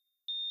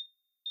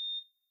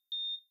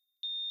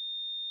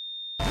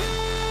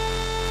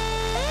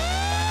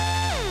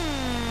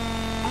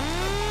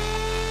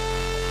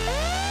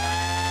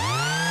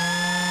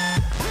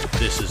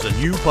This is a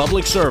new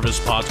public service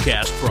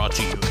podcast brought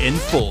to you in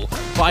full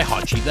by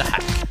Haji the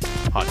Hack.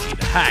 Haji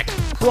the Hack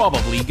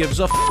probably gives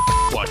a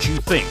what you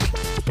think.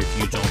 If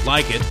you don't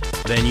like it,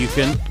 then you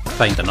can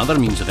find another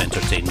means of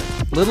entertainment.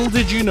 Little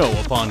did you know,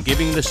 upon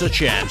giving this a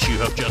chance, you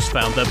have just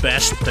found the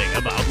best thing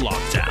about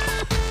lockdown.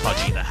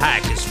 Haji the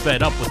Hack is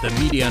fed up with the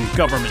media and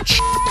government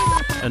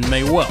and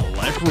may well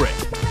let rip.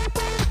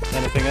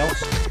 Anything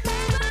else?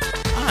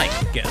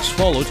 Aye, get us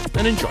followed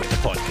and enjoy the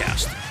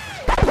podcast.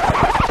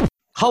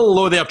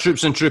 Hello there,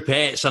 troops and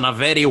troopettes, and a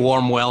very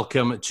warm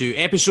welcome to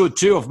episode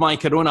 2 of my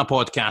Corona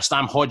podcast.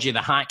 I'm Haji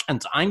the Hack,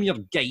 and I'm your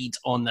guide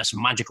on this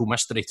magical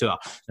mystery tour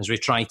as we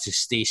try to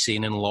stay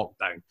sane in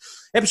lockdown.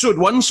 Episode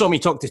 1 saw me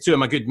talk to 2 of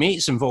my good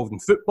mates involved in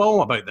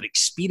football about their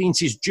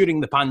experiences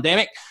during the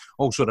pandemic,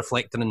 also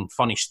reflecting on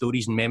funny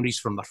stories and memories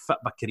from their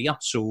Fitbit career,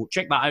 so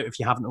check that out if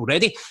you haven't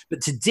already.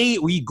 But today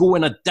we go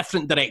in a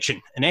different direction.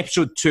 In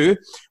episode 2,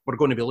 we're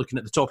going to be looking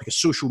at the topic of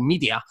social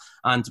media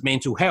and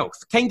mental health,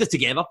 kind of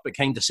together but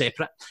kind of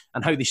separate,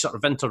 and how they sort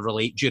of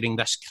interrelate during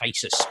this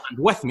crisis. And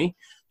with me,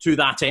 to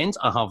that end,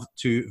 I have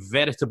 2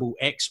 veritable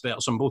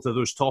experts on both of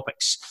those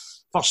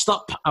topics. First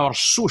up, our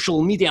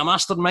social media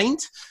mastermind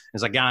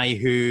is a guy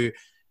who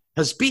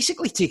has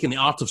basically taken the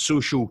art of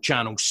social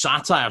channel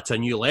satire to a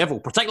new level,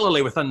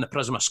 particularly within the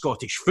prism of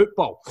Scottish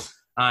football.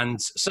 And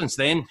since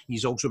then,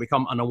 he's also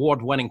become an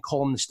award-winning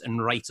columnist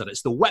and writer.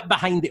 It's the wit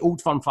behind the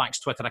Old Firm Facts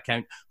Twitter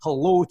account.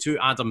 Hello to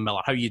Adam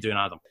Miller. How are you doing,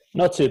 Adam?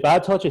 Not too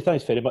bad, Haji.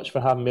 Thanks very much for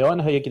having me on.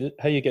 How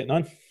you getting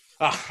on?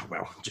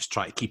 Well, just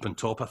try to keep on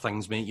top of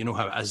things, mate. You know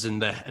how it is in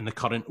the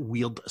current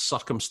weird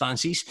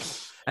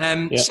circumstances.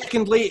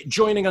 Secondly,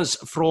 joining us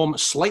from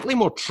slightly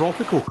more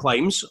tropical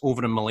climes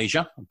over in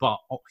Malaysia, but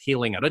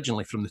hailing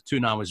originally from the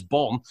tune I was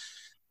born,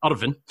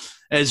 Irvin,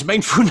 is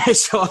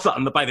mindfulness author,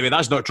 and by the way,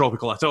 that's not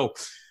tropical at all.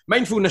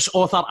 Mindfulness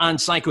author and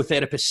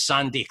psychotherapist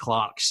Sandy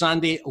Clark.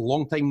 Sandy,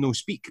 long time no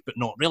speak, but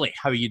not really.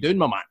 How are you doing,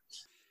 my man?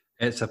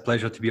 It's a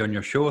pleasure to be on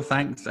your show,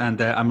 thanks.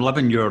 And I'm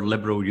loving your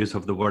liberal use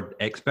of the word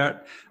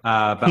expert,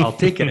 but I'll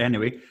take it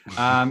anyway.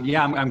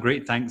 I'm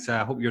great, thanks.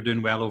 I hope you're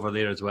doing well over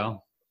there as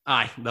well.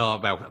 Aye, no,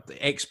 well,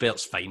 the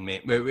experts fine,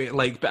 mate.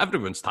 But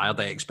everyone's tired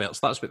of experts.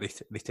 That's what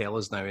they tell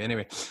us now,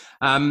 anyway.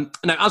 Now,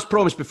 as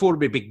promised, before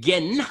we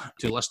begin,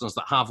 to listeners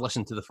that have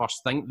listened to the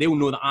first thing, they'll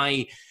know that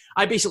I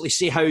basically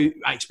say how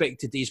I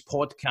expect today's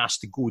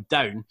podcast to go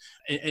down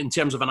in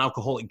terms of an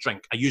alcoholic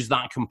drink. I use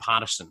that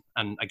comparison,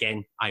 and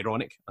again,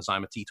 ironic, as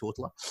I'm a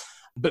teetotaler.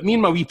 But me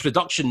and my wee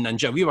production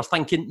ninja, we were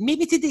thinking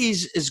maybe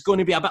today's is going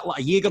to be a bit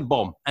like a Jaeger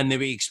bomb, and that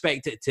we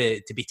expect it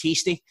to be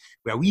tasty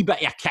with a wee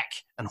bit of a kick,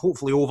 and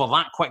hopefully over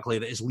that quickly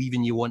that is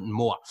leaving you wanting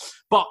more.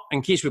 But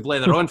in case we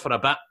blather on for a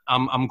bit,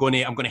 I'm going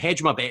to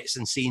hedge my bets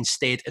and say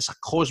instead it's a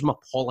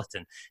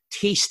cosmopolitan,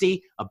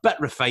 tasty, a bit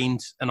refined,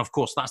 and of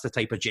course that's the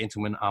type of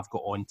gentleman I've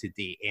got on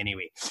today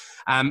anyway.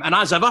 And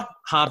as ever,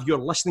 have your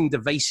listening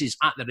devices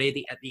at the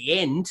ready at the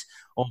end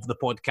of the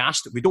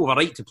podcast. We don't have a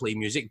right to play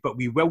music, but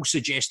we will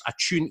suggest a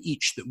tune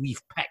each that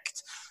we've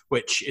picked,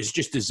 which is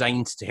just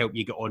designed to help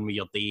you get on with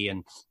your day,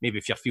 and maybe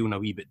if you're feeling a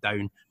wee bit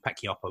down, pick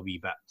you up a wee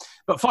bit.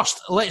 But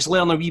first, let's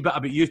learn a wee bit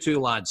about you two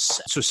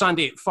lads. So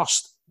Sandy,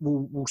 first,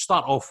 we'll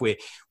start off with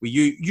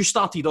you. You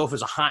started off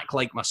as a hack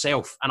like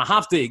myself, and I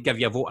have to give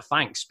you a vote of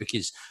thanks,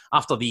 because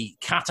after the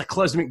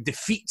cataclysmic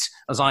defeat,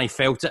 as I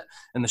felt it,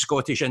 in the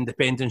Scottish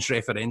independence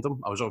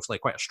referendum, I was obviously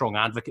quite a strong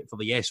advocate for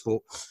the yes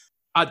vote.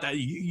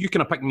 You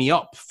kind of picked me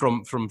up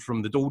from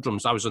the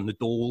doldrums. I was on the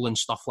dole and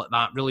stuff like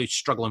that, really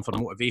struggling for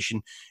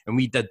motivation. And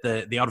we did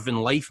the Irvin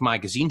Life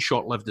magazine,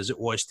 short-lived as it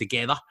was,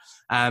 together.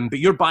 But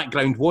your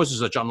background was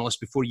as a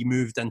journalist before you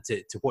moved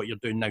into what you're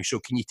doing now. So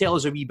can you tell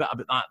us a wee bit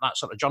about that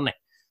sort of journey?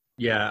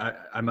 Yeah,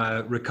 I'm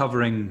a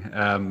recovering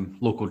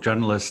local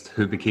journalist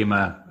who became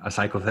a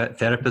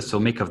psychotherapist,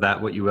 so make of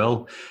that what you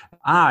will.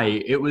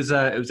 It was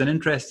an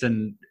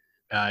interesting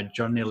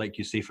journey, like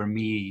you say, for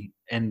me,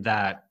 in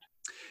that,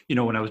 you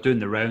know, when I was doing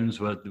the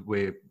rounds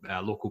with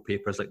local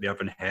papers like the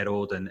Irvin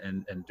Herald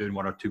and doing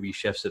 1 or 2 wee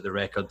shifts at the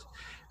Record,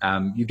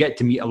 you get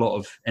to meet a lot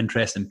of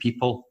interesting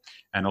people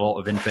and a lot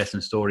of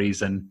interesting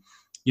stories, and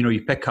you know,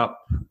 you pick up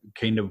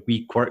kind of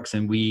wee quirks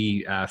and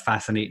wee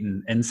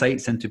fascinating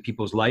insights into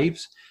people's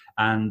lives.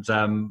 And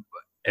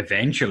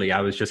eventually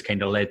I was just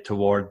kind of led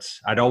towards,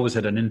 I'd always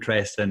had an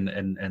interest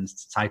in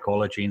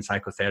psychology and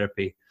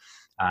psychotherapy.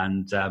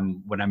 And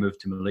when I moved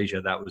to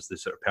Malaysia, that was the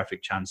sort of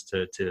perfect chance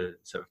to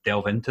sort of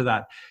delve into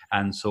that.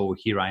 And so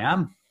here I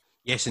am.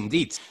 Yes,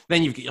 indeed.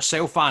 Then you've got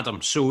yourself,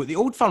 Adam. So the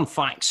Old Firm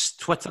Facts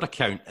Twitter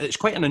account, it's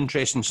quite an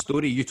interesting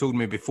story. You told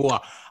me before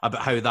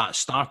about how that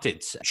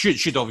started.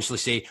 Should obviously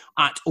say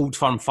at Old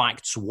Firm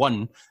Facts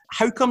 1.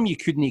 How come you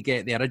couldn't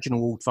get the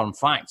original Old Firm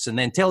Facts? And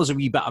then tell us a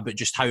wee bit about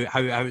just how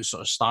it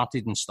sort of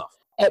started and stuff.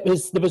 There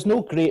was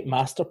no great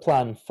master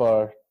plan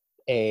for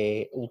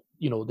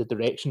the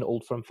direction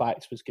Old Firm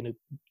Facts was going to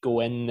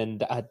go in,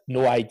 and I had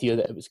no idea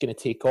that it was going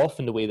to take off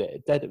in the way that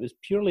it did. It was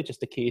purely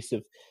just a case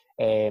of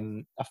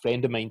a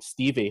friend of mine,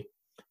 Stevie,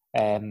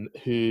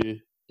 who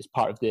is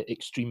part of the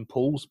Extreme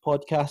Polls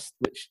podcast,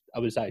 which I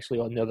was actually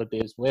on the other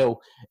day as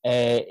well.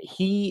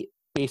 He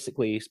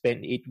basically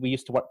we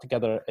used to work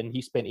together, and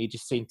he spent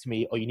ages saying to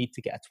me, "Oh, you need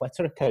to get a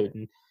Twitter account."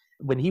 And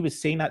when he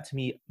was saying that to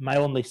me, my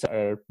only sort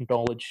of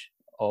knowledge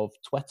of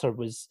Twitter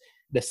was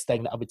this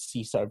thing that I would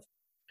see sort of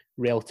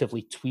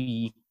relatively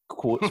twee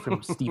quotes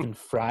from Stephen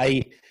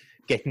Fry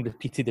getting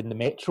repeated in the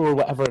Metro or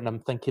whatever, and I'm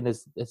thinking,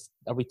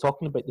 are we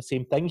talking about the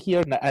same thing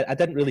here? And I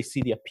didn't really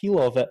see the appeal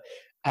of it.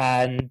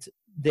 And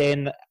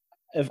then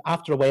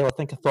after a while, I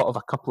think I thought of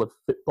a couple of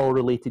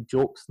football-related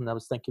jokes, and I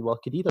was thinking, well,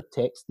 I could either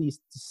text these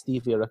to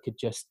Stevie, or I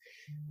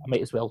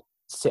might as well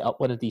set up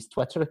one of these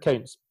Twitter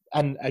accounts.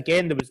 And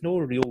again, there was no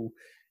real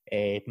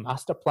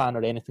master plan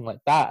or anything like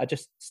that. I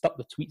just stuck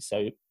the tweets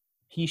out.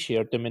 He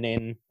shared them, and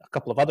then a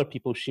couple of other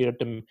people shared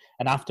them.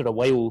 And after a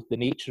while, the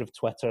nature of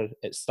Twitter,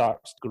 it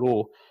starts to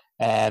grow.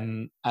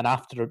 And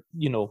after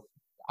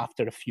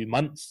a few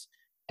months,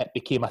 it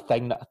became a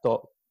thing that I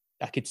thought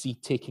I could see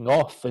taking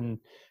off, and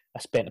I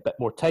spent a bit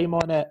more time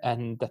on it,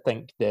 and I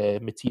think the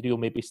material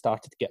maybe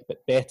started to get a bit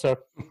better,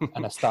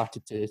 and I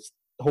started to,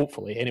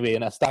 hopefully anyway,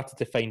 and I started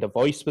to find a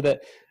voice with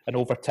it, and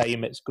over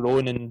time it's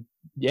grown, and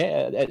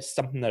yeah, it's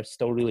something that I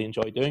still really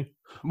enjoy doing.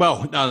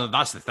 Well,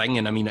 that's the thing,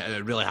 and I mean,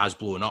 it really has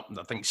blown up.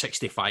 I think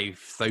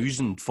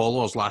 65,000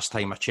 followers last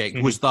time I checked.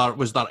 Mm-hmm.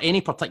 Was there any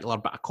particular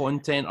bit of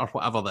content or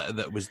whatever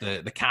that was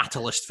the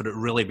catalyst for it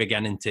really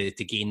beginning to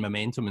gain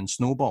momentum and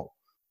snowball?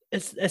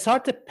 It's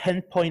hard to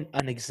pinpoint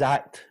an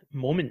exact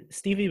moment.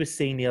 Stevie was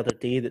saying the other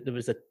day that there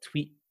was a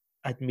tweet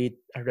I'd made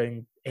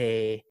around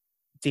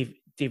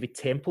David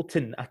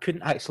Templeton. I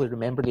couldn't actually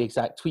remember the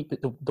exact tweet,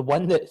 but the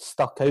one that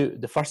stuck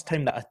out, the first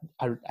time that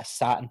I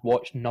sat and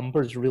watched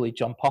numbers really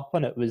jump up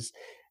on it, was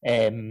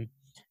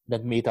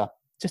they'd made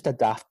just a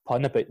daft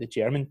pun about the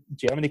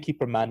Germany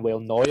keeper Manuel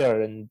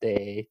Neuer, and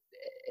it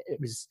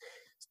was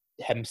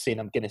him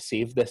saying, "I'm going to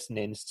save this," and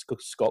then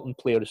Scotland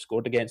player who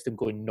scored against him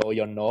going,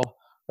 "Neuer, no,"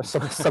 or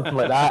something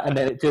like that. And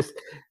then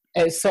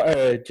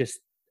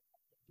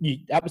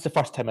that was the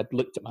first time I'd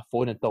looked at my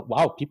phone and thought,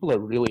 wow, people are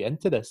really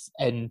into this.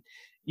 And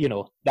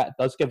that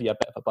does give you a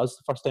bit of a buzz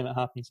the first time it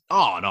happens.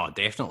 Oh no,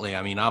 definitely.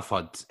 I mean, I've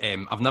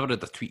never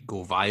had a tweet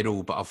go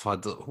viral, but I've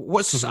had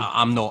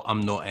I'm not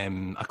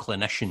a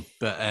clinician,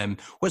 but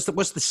what's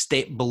the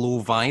step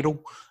below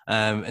viral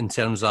in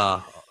terms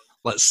of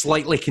like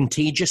slightly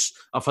contagious?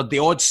 I've had the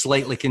odd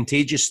slightly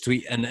contagious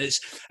tweet, and it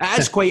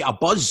is quite a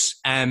buzz.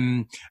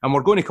 And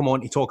we're going to come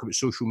on to talk about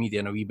social media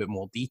in a wee bit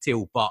more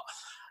detail, but.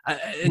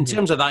 In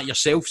terms of that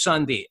yourself,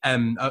 Sandy,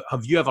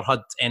 have you ever had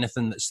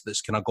anything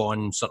that's kind of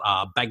gone sort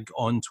of big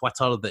on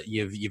Twitter that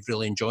you've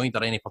really enjoyed,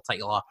 or any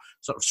particular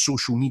sort of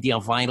social media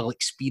viral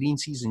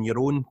experiences in your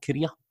own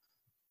career?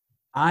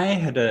 I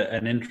had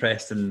an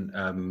interesting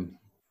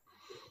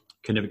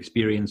kind of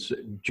experience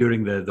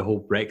during the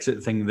whole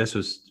Brexit thing. This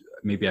was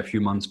maybe a few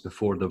months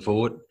before the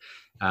vote.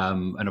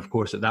 And of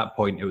course, at that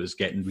point, it was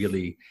getting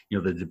really,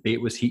 the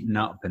debate was heating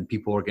up, and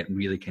people were getting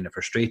really kind of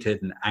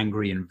frustrated and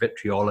angry and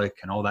vitriolic,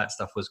 and all that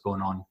stuff was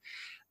going on.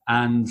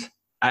 And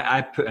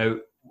I put out,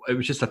 it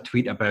was just a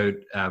tweet about,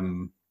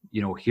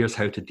 here's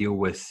how to deal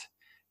with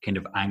kind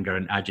of anger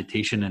and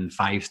agitation in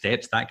 5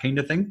 steps, that kind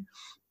of thing.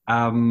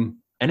 And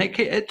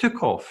it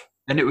took off.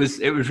 And it was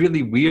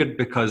really weird,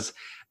 because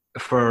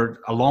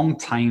for a long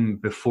time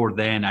before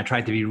then, I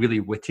tried to be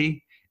really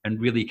witty and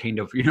really kind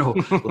of,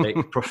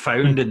 like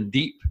profound and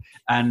deep.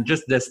 And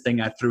just this thing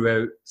I threw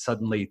out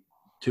suddenly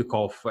took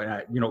off.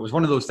 It was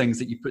one of those things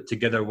that you put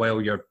together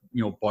while you're,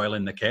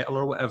 boiling the kettle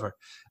or whatever.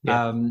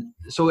 Yeah.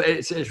 So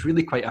it's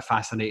really quite a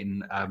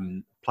fascinating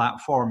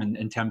platform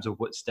in terms of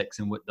what sticks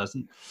and what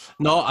doesn't.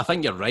 No, I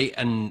think you're right.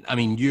 And I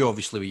mean, you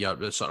obviously, with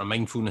your sort of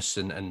mindfulness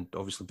and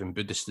obviously been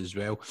Buddhist as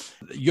well,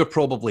 you're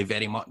probably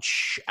very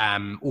much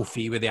au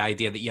fait with the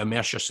idea that you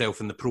immerse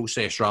yourself in the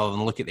process rather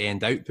than look at the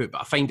end output.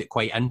 But I find it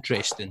quite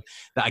interesting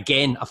that,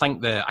 again, I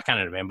think I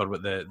can't remember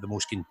what the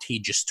most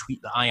contagious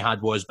tweet that I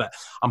had was, but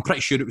I'm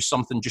pretty sure it was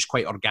something just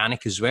quite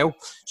organic as well.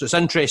 So it's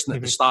interesting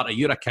at the start of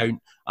your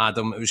account,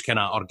 Adam, it was kind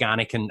of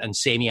organic and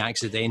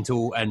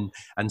semi-accidental, and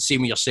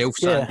same with yourself,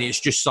 Sandy. Yeah. It's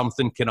just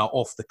something kind of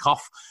off the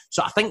cuff.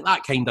 So I think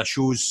that kind of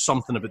shows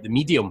something about the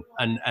medium,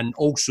 and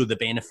also the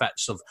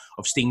benefits of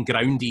staying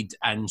grounded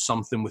in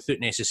something without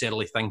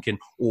necessarily thinking,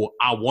 oh,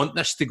 I want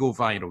this to go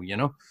viral,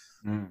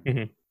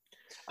 Mm-hmm.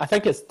 I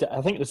think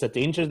there's a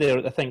danger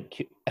there. I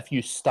think if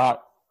you start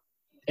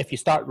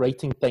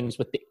writing things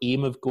with the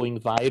aim of going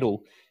viral,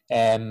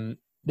 then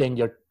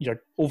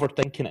you're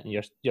overthinking it,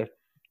 and you're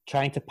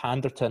trying to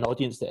pander to an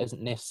audience that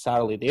isn't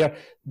necessarily there.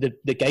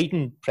 The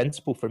guiding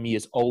principle for me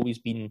has always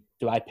been,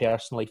 do I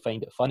personally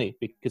find it funny?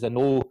 Because I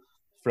know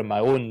from my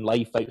own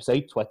life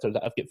outside Twitter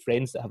that I've got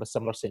friends that have a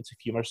similar sense of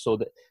humour, so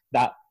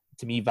that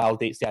to me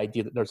validates the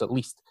idea that there's at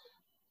least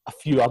a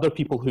few other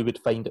people who would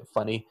find it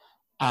funny.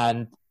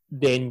 And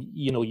then,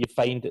 you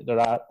find that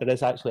there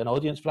is actually an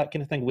audience for that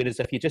kind of thing. Whereas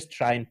if you just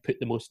try and put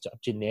the most sort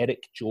of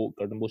generic joke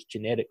or the most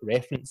generic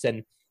reference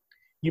in,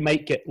 you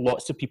might get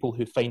lots of people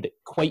who find it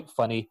quite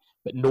funny,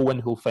 but no one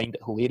who'll find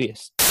it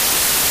hilarious.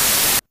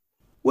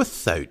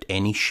 Without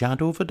any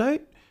shadow of a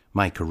doubt,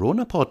 my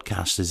Corona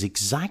podcast is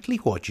exactly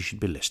what you should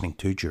be listening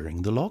to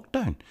during the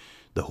lockdown.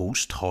 The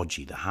host,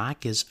 Hodgie the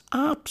Hack, is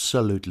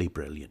absolutely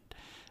brilliant,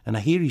 and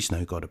I hear he's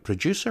now got a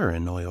producer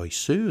in Oi Oi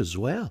Sue as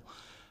well.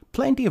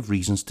 Plenty of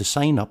reasons to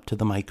sign up to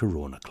the My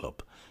Corona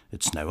Club.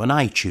 It's now on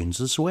iTunes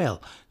as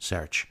well.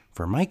 Search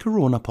for My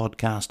Corona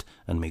Podcast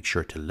and make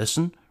sure to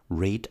listen,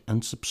 rate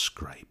and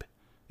subscribe.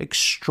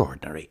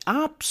 Extraordinary,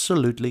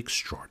 absolutely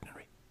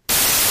extraordinary.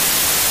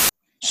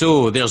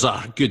 So there's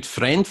a good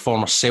friend,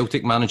 former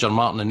Celtic manager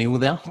Martin O'Neill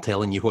there,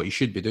 telling you what you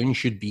should be doing. You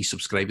should be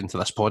subscribing to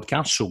this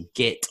podcast, so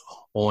get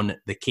on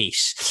the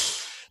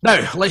case.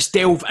 Now, let's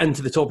delve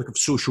into the topic of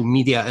social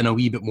media in a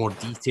wee bit more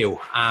detail.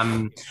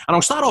 And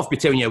I'll start off by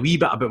telling you a wee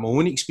bit about my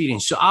own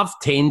experience. So I've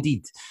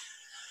tended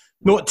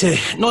not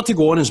to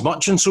go on as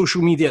much on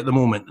social media at the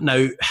moment.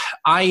 Now,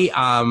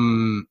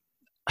 I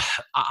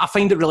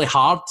find it really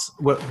hard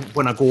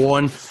when I go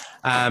on.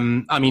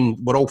 I mean,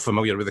 we're all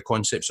familiar with the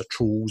concepts of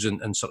trolls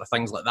and sort of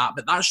things like that,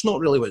 but that's not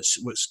really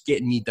what's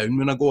getting me down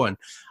when I go on.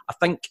 I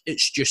think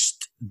it's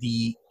just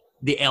the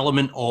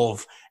element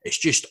of it's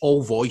just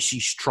all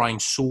voices trying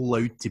so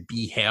loud to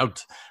be heard.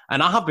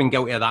 And I have been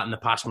guilty of that in the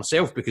past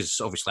myself, because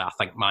obviously I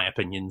think my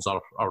opinions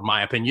are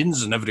my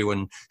opinions and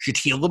everyone should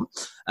hear them.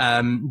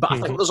 But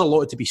I think there's a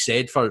lot to be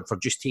said for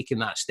just taking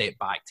that step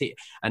back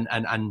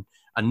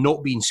and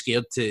not being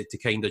scared to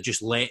kind of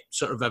just let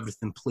sort of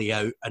everything play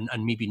out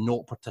and maybe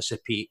not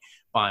participate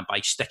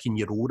by sticking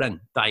your oar in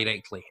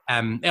directly.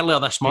 Earlier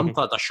this month,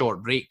 I had a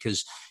short break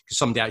because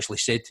somebody actually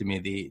said to me,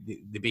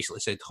 they basically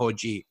said,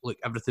 Hodgie, look,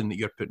 everything that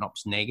you're putting up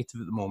is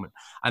negative at the moment.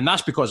 And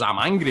that's because I'm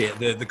angry at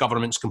the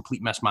government's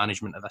complete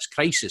mismanagement of this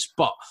crisis.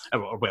 But,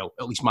 well,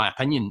 at least my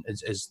opinion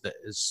is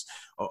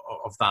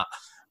of that.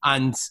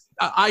 And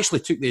I actually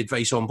took the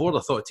advice on board. I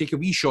thought, take a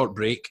wee short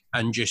break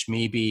and just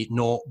maybe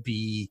not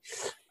be...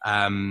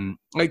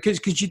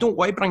 because you don't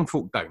want to bring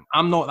folk down.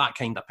 I'm not that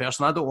kind of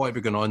person. I don't want to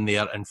be going on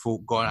there and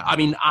folk going... I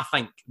mean, I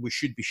think we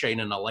should be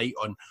shining a light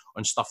on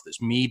stuff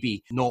that's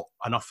maybe not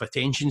enough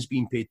attention's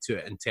being paid to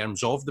it in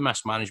terms of the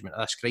mismanagement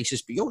of this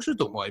crisis, but you also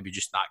don't want to be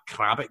just that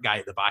crabbit guy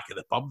at the back of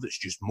the pub that's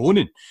just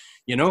moaning,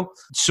 you know?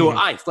 So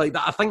I think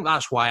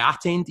that's why I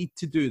tended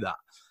to do that.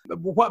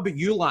 What about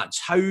you lads?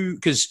 How,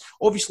 because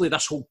obviously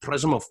this whole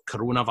prism of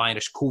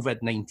coronavirus,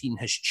 COVID-19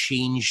 has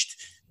changed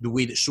the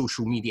way that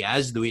social media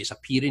is, the way it's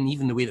appearing,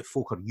 even the way that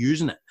folk are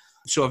using it.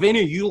 So have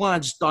any of you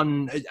lads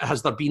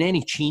has there been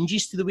any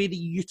changes to the way that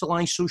you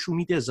utilise social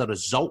media as a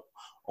result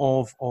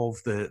of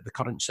the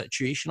current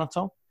situation at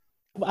all?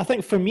 I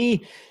think for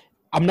me,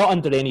 I'm not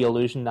under any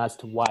illusion as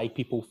to why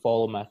people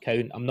follow my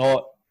account. I'm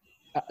not,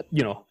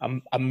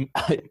 I'm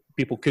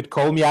people could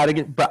call me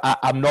arrogant, but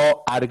I'm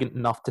not arrogant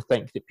enough to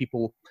think that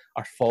people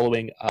are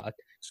following a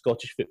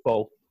Scottish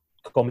football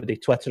comedy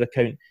Twitter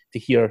account to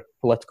hear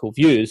political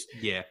views.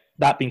 Yeah.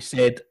 That being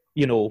said,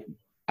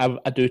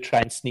 I do try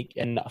and sneak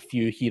in a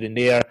few here and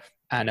there,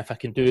 and if I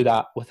can do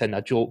that within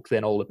a joke,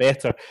 then all the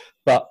better.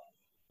 But,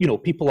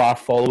 people are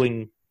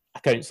following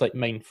accounts like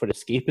mine for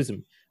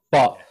escapism.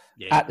 But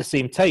at the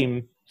same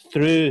time,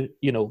 through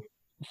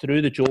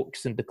the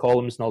jokes and the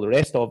columns and all the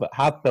rest of it,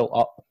 have built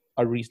up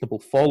a reasonable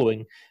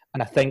following.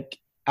 And I think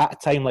at a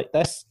time like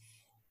this,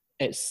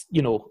 it's,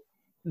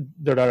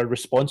 there are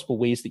responsible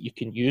ways that you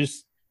can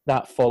use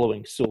that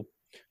following. So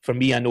for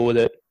me, I know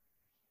that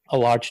a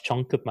large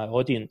chunk of my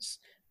audience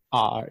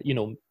are,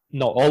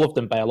 not all of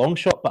them by a long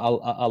shot, but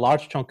a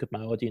large chunk of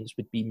my audience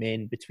would be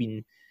men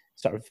between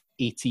sort of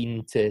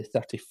 18 to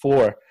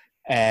 34.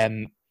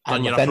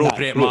 Done your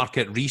appropriate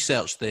market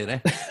research there, eh?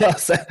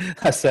 That's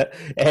it.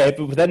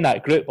 But within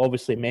that group,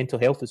 obviously, mental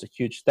health is a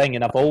huge thing,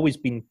 and I've always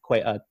been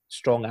quite a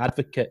strong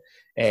advocate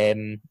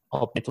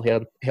of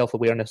mental health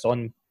awareness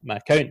on my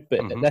account.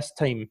 But at this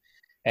time,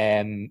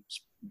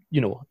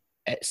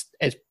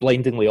 it's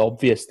blindingly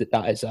obvious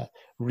that is a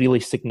really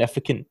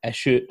significant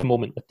issue at the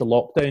moment with the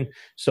lockdown.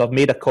 So I've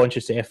made a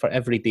conscious effort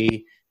every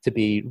day to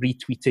be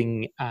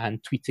retweeting and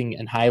tweeting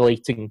and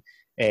highlighting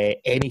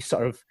any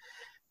sort of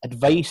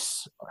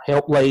advice or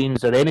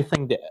helplines or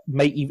anything that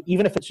might,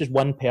 even if it's just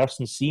one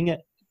person seeing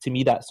it, to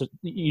me that's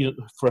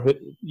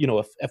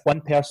if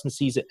one person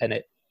sees it and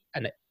it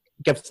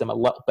gives them a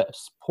little bit of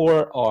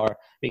support or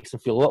makes them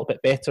feel a little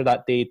bit better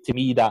that day, to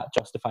me that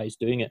justifies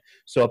doing it.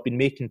 So I've been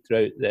making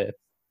throughout the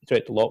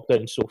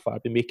lockdown so far,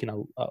 I've been making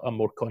a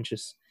more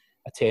conscious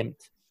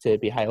attempt to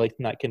be highlighting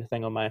that kind of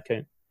thing on my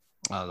account.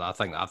 I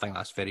think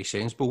that's very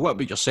sensible. What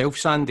about yourself,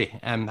 Sandy?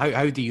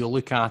 How do you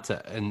look at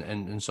it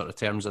in sort of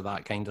terms of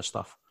that kind of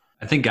stuff?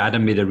 I think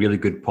Adam made a really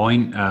good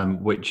point,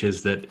 which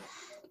is that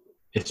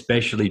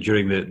especially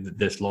during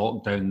this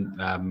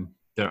lockdown,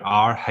 there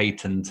are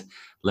heightened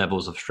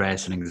levels of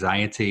stress and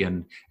anxiety,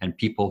 and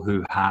people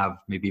who have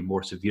maybe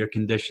more severe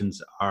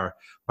conditions are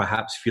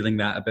perhaps feeling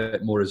that a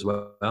bit more as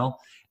well.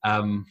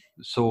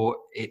 So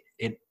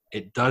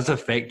it does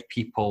affect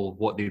people,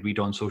 what they read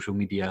on social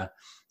media,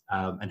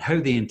 and how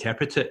they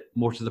interpret it,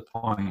 more to the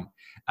point.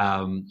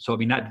 So I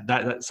mean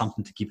that's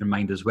something to keep in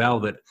mind as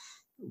well, that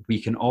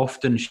we can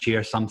often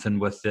share something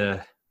with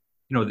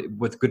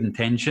with good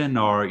intention,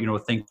 or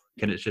thinking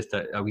it's just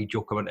a wee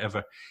joke or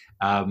whatever,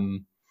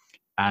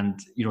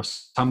 and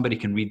somebody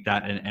can read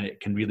that and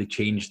it can really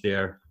change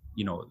their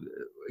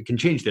it can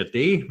change their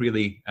day,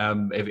 really,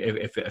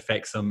 if it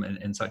affects them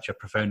in such a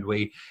profound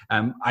way,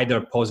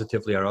 either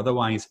positively or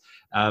otherwise.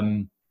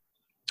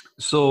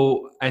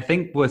 So I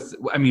think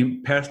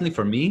personally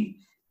for me,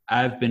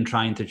 I've been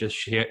trying to just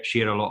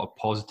share a lot of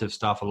positive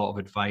stuff, a lot of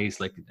advice,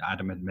 like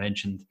Adam had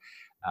mentioned,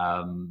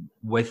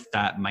 with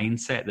that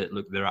mindset that,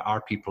 look, there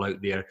are people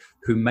out there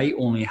who might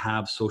only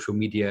have social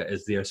media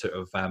as their sort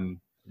of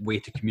way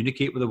to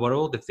communicate with the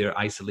world if they're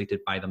isolated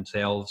by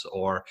themselves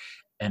or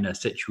in a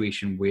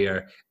situation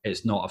where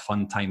it's not a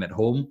fun time at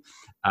home.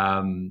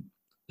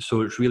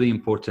 So it's really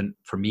important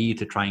for me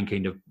to try and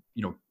kind of,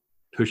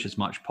 push as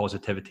much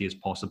positivity as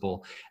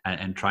possible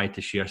and try to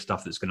share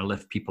stuff that's going to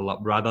lift people up,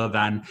 rather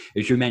than,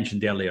 as you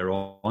mentioned earlier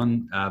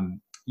on,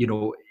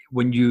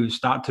 when you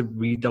start to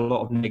read a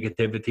lot of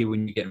negativity,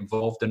 when you get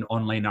involved in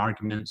online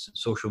arguments,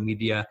 social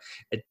media,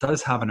 it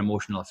does have an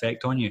emotional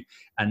effect on you.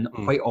 And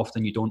quite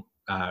often you don't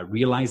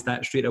realize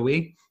that straight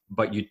away,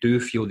 but you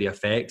do feel the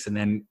effects. And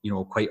then,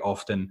 quite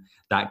often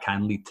that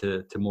can lead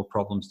to more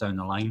problems down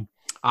the line.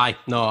 I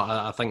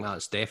think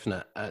that's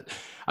definite.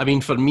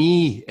 For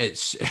me,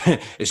 it's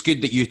it's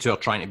good that you two are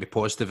trying to be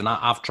positive, and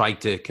I've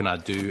tried to kind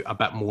of do a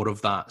bit more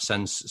of that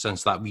since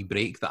that wee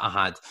break that I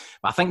had.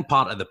 But I think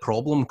part of the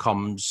problem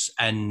comes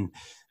in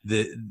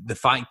the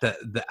fact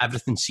that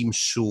everything seems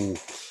so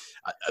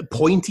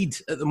pointed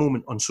at the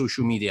moment on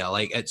social media.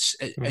 Like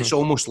it's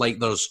almost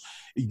like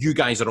you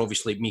guys are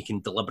obviously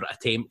making deliberate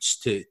attempts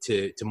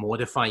to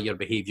modify your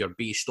behaviour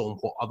based on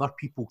what other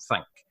people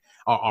think.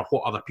 Or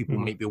what other people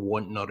might be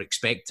wanting or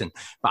expecting.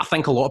 But I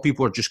think a lot of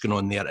people are just going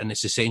on there, and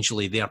it's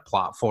essentially their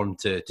platform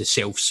to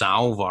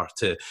self-salve or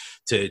to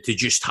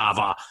just have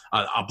a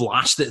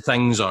blast at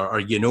things, or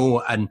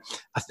and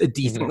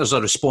do you think there's a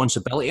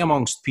responsibility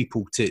amongst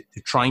people to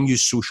try and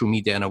use social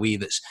media in a way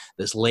that's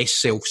less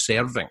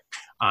self-serving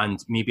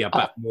and maybe a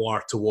bit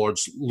more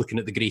towards looking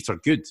at the greater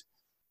good?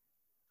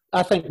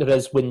 I think there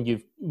is when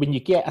you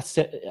get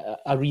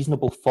a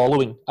reasonable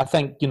following. I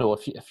think,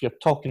 if you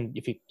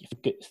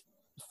get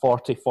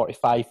 40,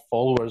 45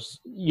 followers,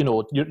 you're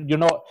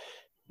not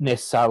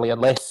necessarily,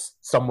 unless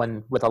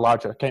someone with a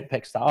larger account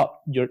picks that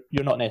up, you're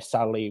not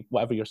necessarily,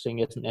 whatever you're saying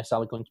isn't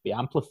necessarily going to be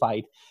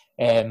amplified.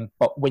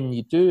 But when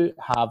you do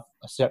have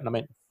a certain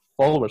amount of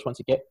followers, once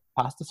you get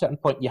past a certain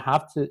point,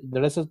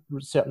 there is a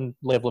certain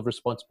level of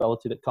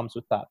responsibility that comes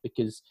with that,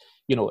 because,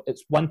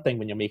 it's one thing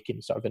when you're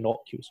making sort of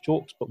innocuous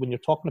jokes, but when you're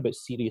talking about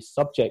serious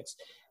subjects,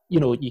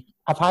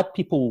 I've had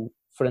people,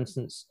 for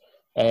instance,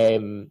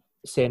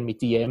 send me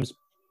DMs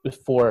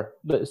before,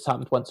 it's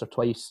happened once or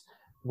twice,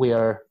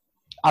 where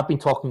I've been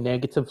talking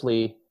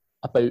negatively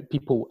about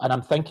people, and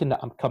I'm thinking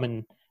that I'm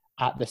coming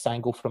at this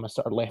angle from a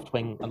sort of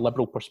left-wing and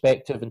liberal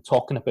perspective and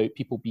talking about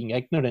people being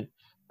ignorant.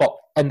 But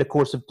in the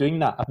course of doing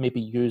that, I've maybe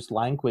used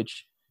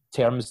language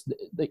terms.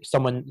 Like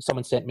someone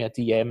sent me a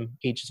DM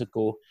ages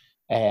ago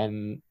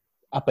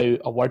about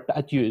a word that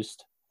I'd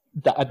used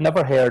that I'd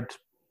never heard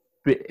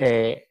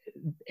that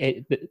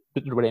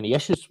there were any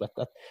issues with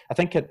it. I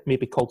think it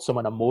maybe called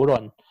someone a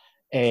moron.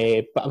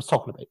 But I was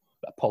talking about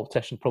a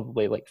politician,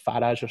 probably like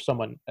Farage or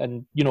someone.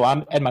 And,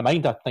 I'm in my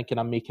mind, I'm thinking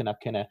I'm making a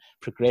kind of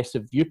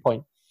progressive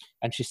viewpoint.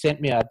 And she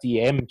sent me a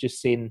DM just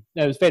saying,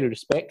 it was very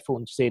respectful,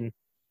 and saying,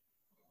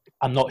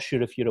 I'm not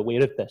sure if you're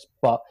aware of this,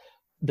 but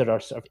there are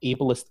sort of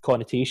ableist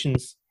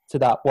connotations to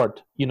that word,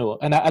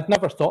 and I'd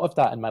never thought of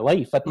that in my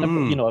life. I'd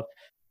never,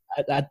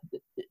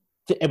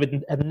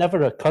 it had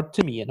never occurred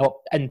to me.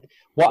 And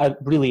what I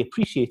really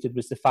appreciated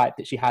was the fact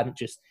that she hadn't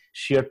just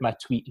shared my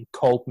tweet and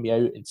called me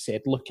out and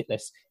said, look at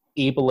this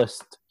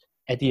ableist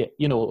idiot,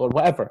 or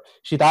whatever.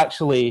 She'd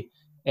actually,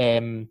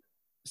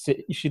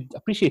 she'd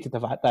appreciated the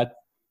fact that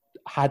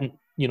I hadn't,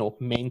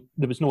 meant,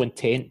 there was no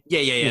intent.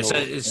 Yeah. So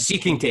it's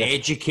seeking to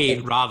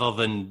educate rather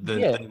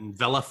than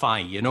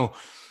vilify,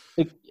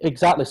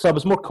 Exactly. So I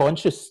was more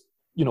conscious,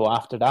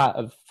 after that,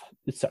 of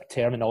the sort of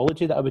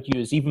terminology that I would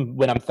use, even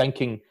when I'm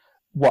thinking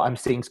what I'm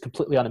saying is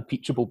completely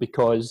unimpeachable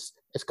because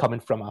it's coming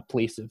from a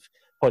place of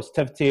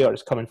positivity or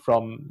it's coming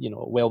from,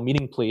 a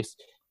well-meaning place.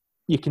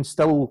 You can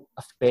still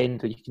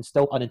offend, or you can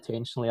still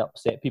unintentionally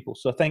upset people.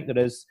 So I think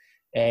there is,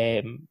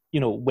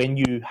 when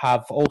you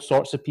have all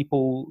sorts of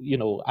people,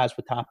 as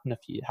would happen if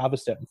you have a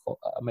certain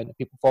amount of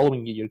people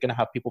following you, you're going to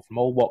have people from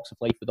all walks of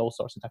life with all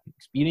sorts of different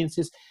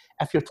experiences.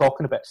 If you're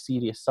talking about a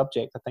serious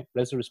subject, I think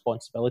there is a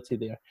responsibility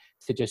there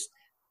to just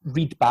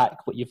read back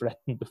what you've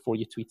written before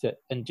you tweet it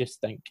and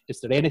just think,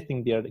 is there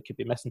anything there that could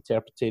be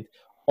misinterpreted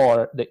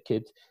or that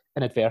could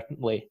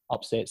inadvertently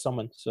upset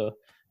someone? So,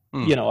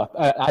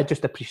 I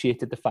just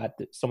appreciated the fact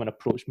that someone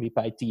approached me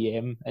by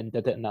DM and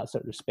did it in that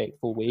sort of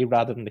respectful way,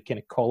 rather than the kind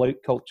of call-out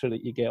culture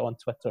that you get on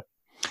Twitter.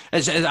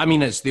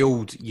 It's the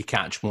old, you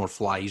catch more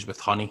flies with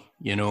honey,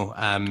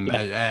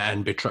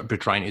 and be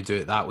trying to do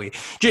it that way.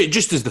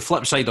 Just as the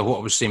flip side of what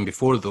I was saying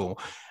before, though,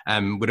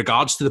 with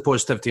regards to the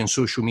positivity on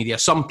social media,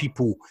 some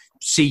people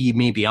say you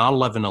maybe are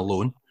living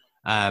alone,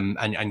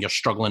 and you're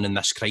struggling in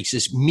this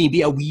crisis.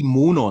 Maybe a wee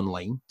moan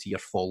online to your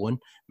following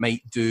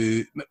might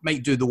do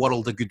the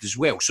world a good as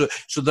well. So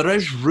there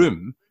is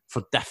room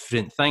for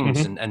different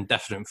things and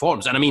different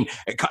forms. And I mean,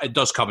 it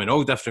does come in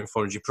all different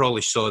forms. You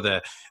probably saw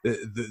the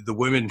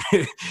woman,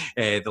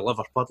 the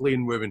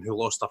Liverpudlian woman who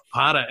lost her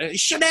parrot.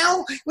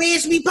 Chanel,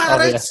 where's me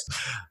parrots? Oh,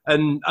 yeah.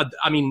 And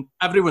I mean,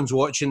 everyone's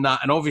watching that,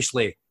 and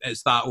obviously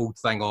it's that old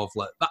thing of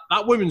like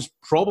that woman's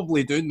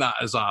probably doing that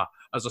as a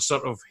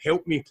sort of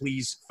help me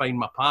please find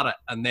my parrot,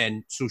 and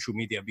then social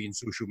media being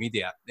social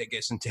media, it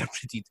gets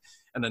interpreted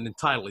in an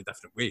entirely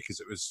different way because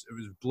it was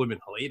blooming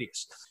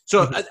hilarious.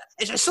 So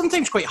it's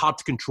sometimes quite hard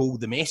to control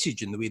the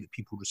message and the way that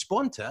people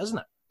respond to it, isn't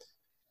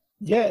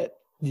it?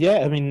 Yeah.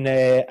 I mean,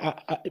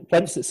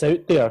 once it's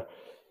out there,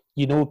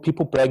 you know,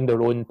 people bring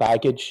their own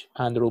baggage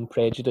and their own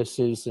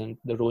prejudices and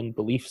their own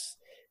beliefs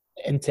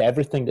into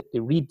everything that they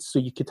read. So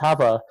you could have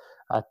a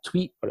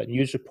tweet or a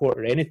news report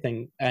or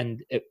anything,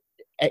 and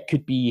it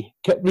could be,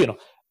 you know,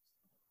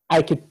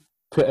 I could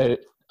put out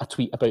a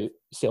tweet about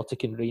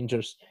Celtic and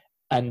Rangers,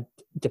 and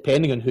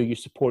depending on who you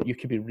support, you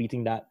could be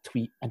reading that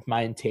tweet and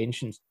my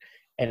intentions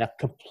in a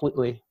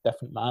completely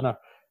different manner.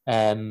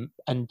 And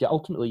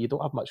ultimately, you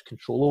don't have much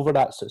control over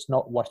that, so it's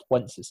not worth,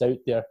 once it's out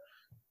there,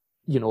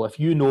 you know, if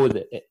you know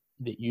that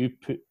you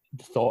put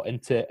the thought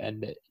into it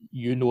and that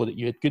you know that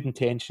you had good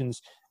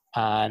intentions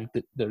and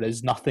that there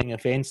is nothing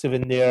offensive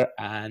in there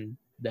and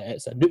that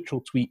it's a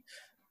neutral tweet,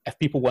 if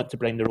people want to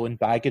bring their own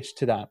baggage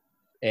to that,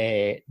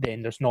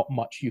 then there's not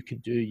much you can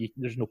do.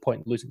 There's no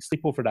point in losing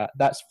sleep over that.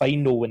 That's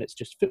fine though when it's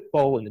just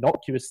football and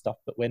innocuous stuff,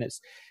 but when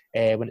it's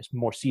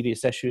more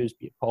serious issues,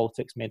 be it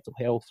politics, mental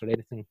health, or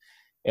anything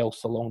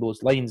else along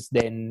those lines,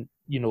 then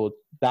you know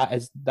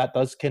that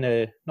does kind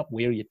of not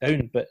wear you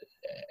down, but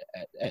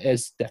it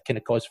is the kind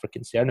of cause for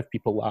concern if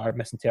people are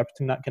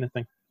misinterpreting that kind of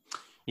thing.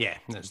 Yeah,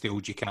 that's the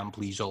old, you can't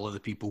please all of the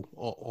people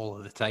all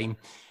of the time.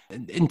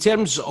 In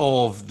terms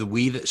of the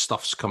way that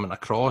stuff's coming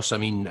across, I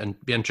mean, and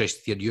be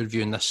interested to hear your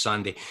view on this,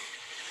 Sandy,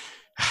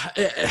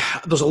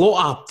 there's a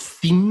lot of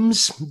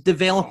themes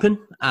developing.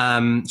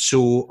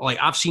 So, like,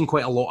 I've seen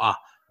quite a lot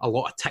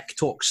of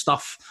TikTok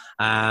stuff.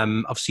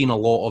 I've seen a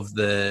lot of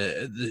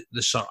the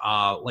sort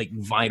of like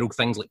viral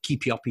things like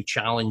keepy uppy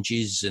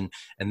challenges and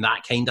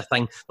that kind of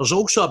thing. There's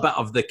also a bit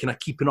of the kind of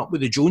keeping up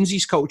with the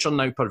Joneses culture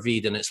now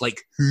pervading. It's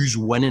like, who's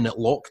winning at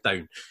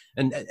lockdown?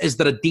 And is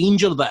there a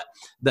danger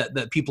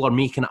that people are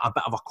making it a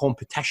bit of a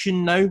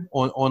competition now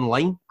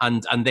online?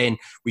 And then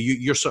with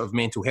your sort of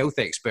mental health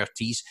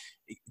expertise,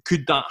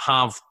 could that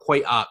have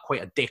quite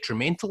a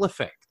detrimental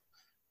effect?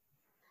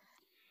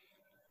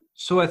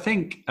 So I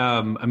think,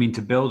 I mean,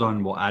 to build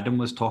on what Adam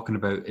was talking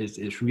about,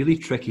 it's really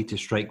tricky to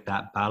strike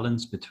that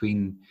balance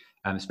between,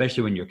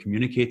 especially when you're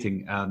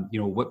communicating, you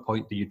know, what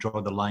point do you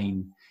draw the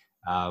line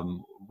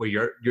where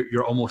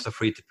you're almost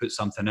afraid to put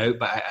something out.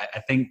 But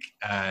I think,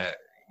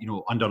 you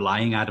know,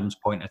 underlying Adam's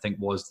point, I think,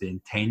 was the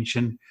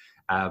intention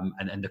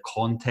and the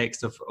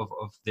context of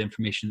the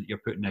information that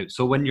you're putting out.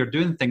 So when you're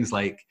doing things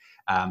like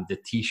the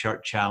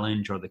T-shirt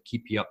challenge or the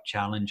Keepy Up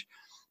challenge,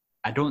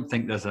 I don't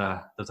think there's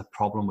a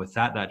problem with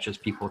that. That's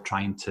just people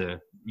trying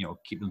to, you know,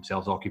 keep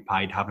themselves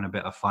occupied, having a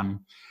bit of fun.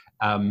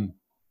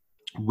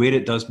 Where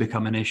it does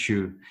become an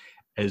issue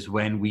is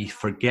when we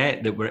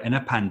forget that we're in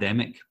a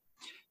pandemic.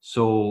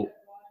 So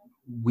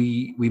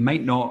we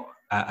might not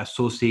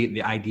associate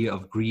the idea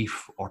of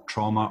grief or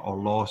trauma or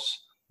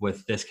loss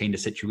with this kind of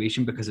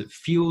situation because it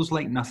feels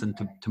like nothing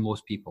to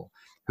most people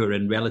who are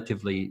in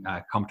relatively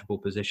comfortable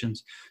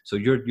positions. So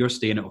you're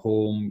staying at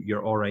home,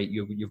 you're all right,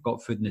 you've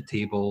got food on the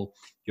table,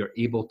 you're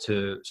able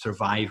to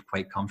survive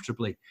quite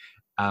comfortably.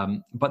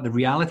 But the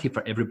reality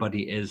for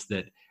everybody is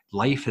that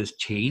life has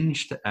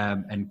changed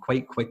and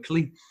quite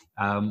quickly.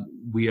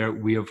 We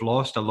have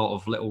lost a lot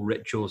of little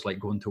rituals like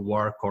going to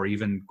work or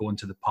even going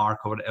to the park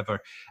or whatever.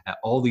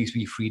 All these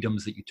wee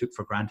freedoms that you took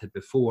for granted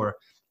before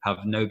have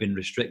now been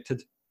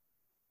restricted.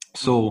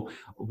 So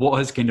what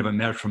has kind of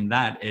emerged from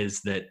that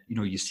is that, you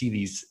know, you see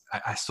these,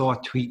 I saw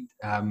a tweet,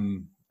 I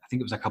think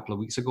it was a couple of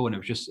weeks ago, and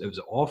it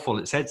was awful.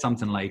 It said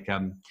something like,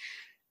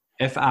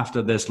 if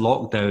after this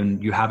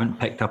lockdown you haven't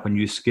picked up a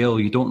new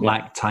skill, you don't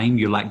lack time,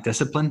 you lack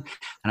discipline.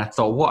 And I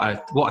thought,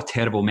 what a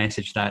terrible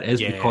message that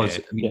is, because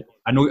I mean,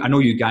 I know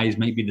you guys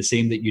might be the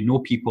same, that you know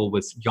people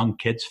with young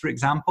kids, for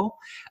example,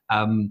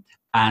 and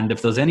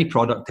if there's any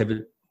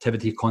productivity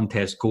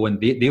contest going,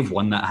 they've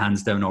won that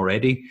hands down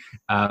already.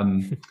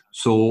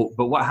 So,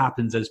 but what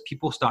happens is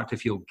people start to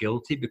feel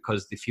guilty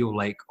because they feel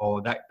like, oh,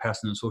 that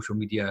person on social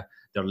media,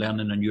 they're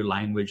learning a new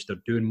language,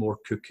 they're doing more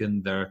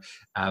cooking, they're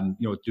you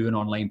know, doing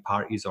online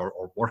parties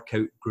or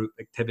workout group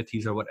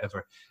activities or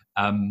whatever,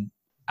 and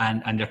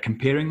they're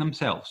comparing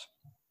themselves.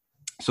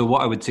 So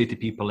what I would say to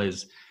people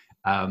is,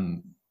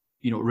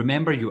 you know,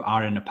 remember you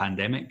are in a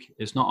pandemic.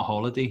 It's not a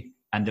holiday,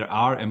 and there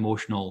are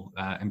emotional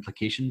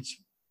implications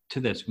to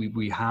this.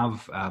 We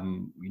have,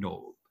 you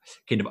know,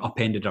 kind of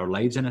upended our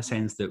lives in a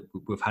sense that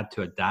we've had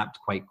to adapt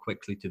quite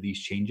quickly to these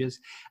changes.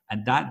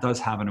 And that does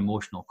have an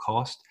emotional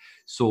cost.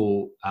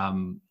 So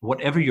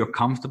whatever you're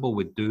comfortable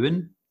with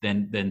doing,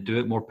 then do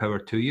it. More power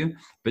to you.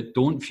 But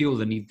don't feel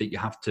the need that you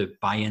have to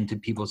buy into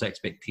people's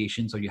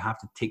expectations or you have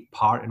to take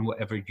part in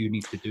whatever you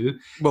need to do.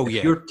 Well,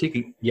 if you're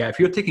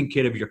taking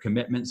care of your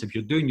commitments, if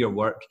you're doing your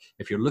work,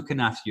 if you're looking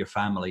after your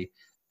family,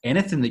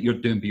 anything that you're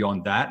doing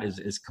beyond that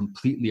is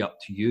completely up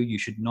to you. You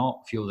should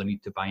not feel the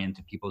need to buy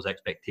into people's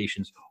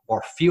expectations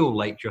or feel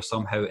like you're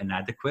somehow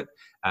inadequate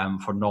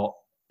for not,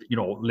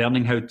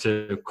 learning how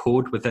to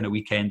code within a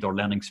weekend or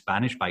learning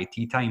Spanish by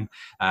tea time.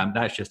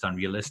 That's just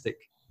unrealistic.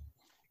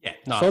 Yeah,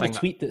 I saw the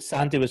tweet that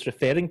Sandy was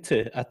referring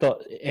to. I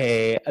thought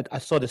I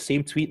saw the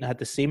same tweet and I had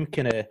the same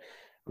kind of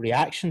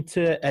reaction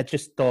to it. I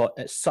just thought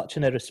it's such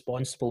an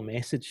irresponsible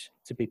message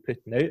to be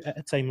putting out at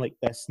a time like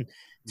this. And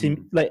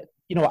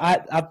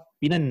I've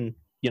been in,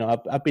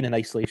 I've been in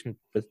isolation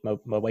with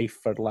my wife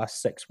for the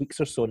last 6 weeks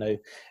or so now,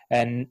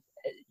 and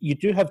you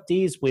do have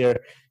days where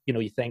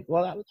you think,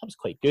 well, that was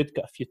quite good,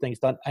 got a few things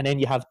done, and then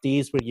you have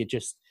days where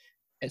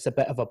it's a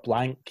bit of a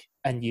blank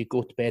and you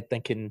go to bed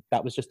thinking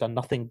that was just a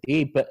nothing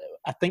day. But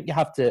I think you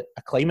have to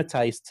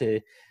acclimatise to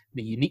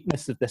the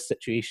uniqueness of this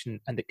situation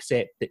and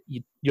accept that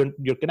you're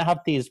going to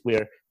have days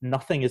where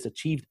nothing is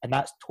achieved, and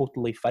that's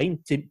totally fine.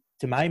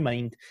 To my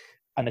mind,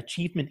 an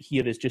achievement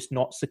here is just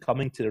not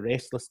succumbing to the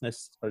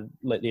restlessness or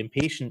like the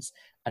impatience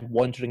and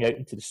wandering out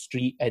into the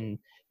street and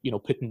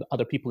putting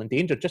other people in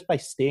danger. Just by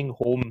staying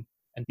home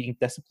and being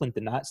disciplined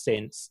in that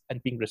sense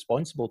and being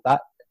responsible,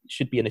 that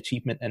should be an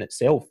achievement in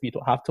itself. You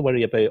don't have to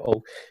worry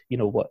about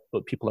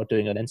what people are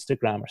doing on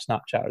Instagram or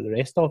Snapchat or the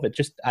rest of it.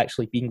 Just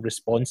actually being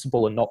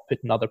responsible and not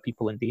putting other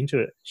people in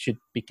danger should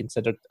be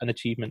considered an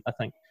achievement, I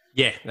think.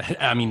 Yeah,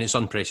 I mean, it's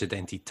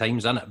unprecedented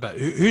times, isn't it? But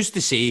who's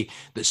to say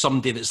that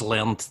somebody that's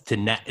learned to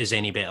knit is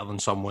any better than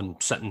someone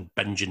sitting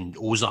binging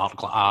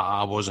Ozark like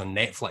I was on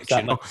Netflix,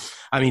 Exactly.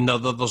 I mean,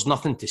 there's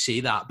nothing to say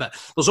that. But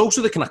there's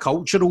also the kind of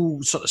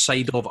cultural sort of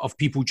side of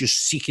people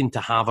just seeking to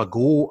have a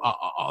go at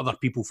other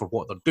people for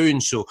what they're doing.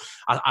 So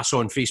I saw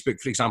on Facebook,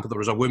 for example, there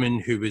was a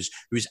woman who was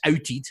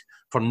outed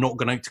for not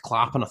going out to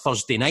clap on a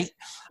Thursday night.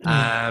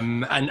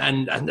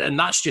 And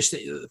that's just,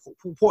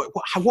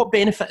 what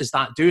benefit is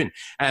that doing?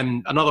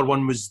 Another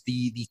one was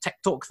the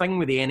TikTok thing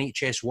with the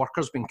NHS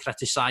workers being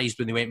criticised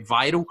when they went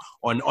viral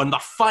on their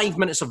 5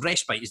 minutes of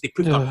respite as they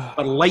put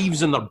their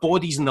lives and their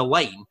bodies in the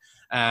line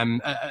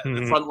at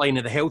the front line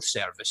of the health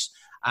service.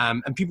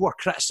 And people were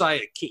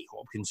criticising. Katie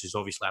Hopkins is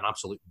obviously an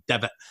absolute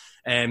divot.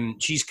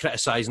 She's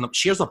criticising them.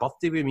 Shares a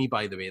birthday with me,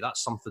 by the way.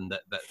 That's something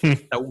that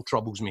still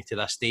troubles me to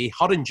this day.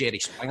 Her and Jerry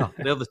Springer,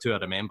 they're the two I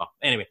remember.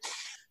 Anyway,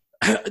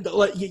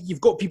 you've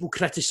got people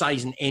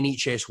criticising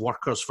NHS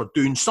workers for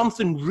doing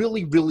something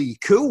really, really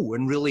cool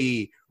and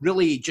really,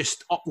 really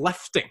just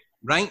uplifting,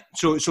 right?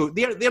 So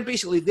they're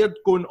basically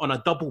going on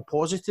a double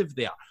positive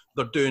there.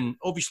 They're doing,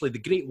 obviously, the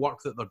great work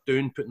that they're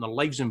doing, putting their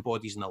lives and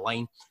bodies in the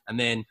line, and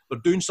then they're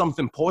doing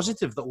something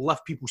positive that will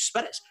lift people's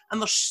spirits,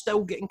 and they're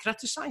still getting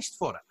criticised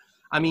for it.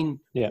 I mean,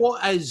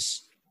 what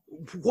is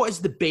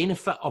the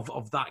benefit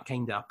of that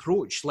kind of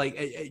approach? Like,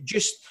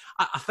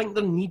 I think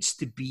there needs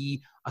to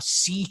be a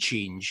sea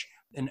change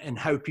in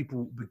how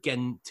people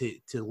begin to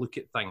look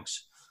at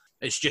things.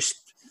 It's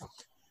just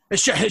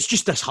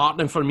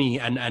disheartening for me,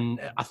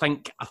 and I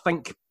think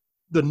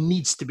there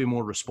needs to be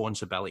more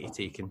responsibility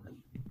taken.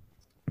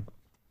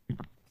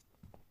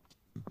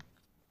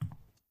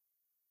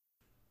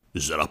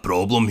 Is there a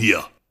problem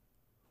here?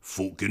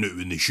 Folk going out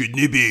when they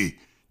shouldn't be.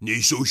 No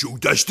social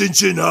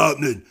distancing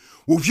happening.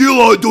 Well, if you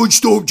lot don't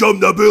stop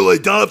jumping about like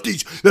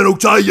dafties, then I'll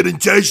tie your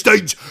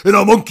intestines in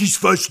a monkey's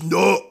fist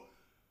knot.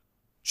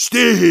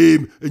 Stay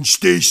home and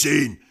stay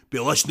sane. Be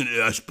listening to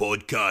this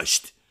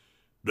podcast.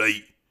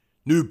 Right,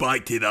 now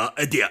back to that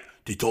idiot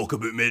to talk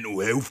about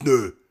mental health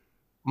now.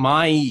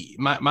 My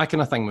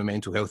kind of thing with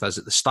mental health is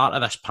at the start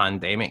of this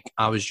pandemic,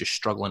 I was just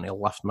struggling to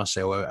lift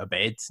myself out of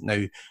bed.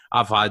 Now,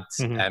 I've had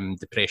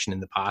depression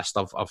in the past.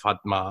 I've had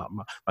my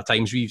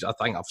times. I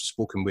think I've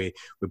spoken with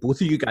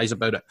both of you guys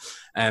about it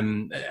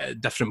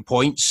at different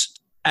points.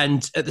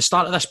 And at the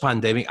start of this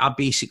pandemic, I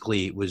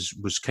basically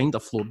was kind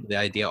of floating the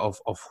idea of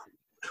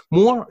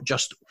more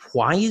just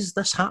why is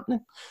this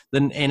happening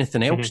than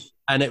anything else.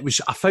 And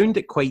I found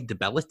it quite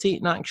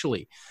debilitating,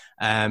 actually,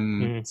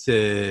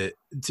 to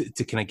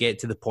kind of get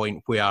to the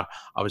point where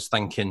I was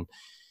thinking,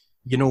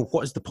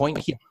 what is the point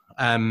here?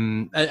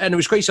 And it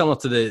was quite similar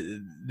to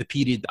the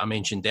period that I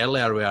mentioned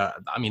earlier, where,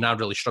 I mean, I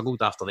really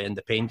struggled after the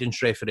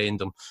independence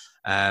referendum,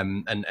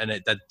 and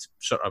it did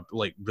sort of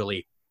like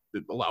really,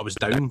 I was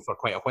down for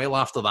quite a while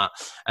after that.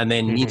 And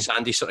then me and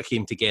Sandy sort of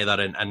came together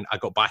and I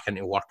got back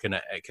into work, and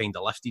it kind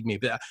of lifted me.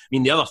 But I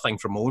mean, the other thing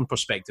from my own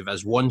perspective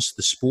is once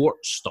the sport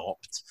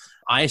stopped,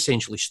 I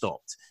essentially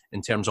stopped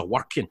in terms of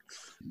working.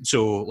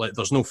 So like,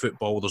 there's no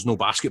football, there's no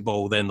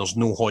basketball, then there's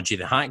no Hodgie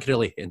the Hack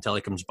really until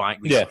he comes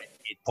back with a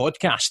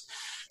podcast.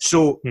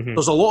 So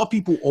there's a lot of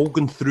people all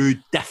going through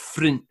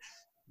different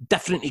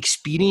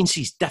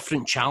experiences,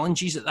 different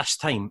challenges at this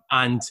time.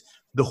 And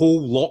the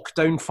whole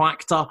lockdown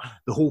factor,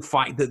 the whole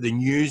fact that the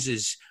news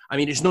is, I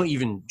mean, it's not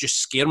even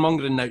just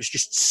scaremongering now, it's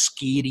just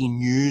scary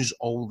news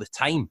all the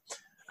time.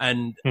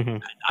 And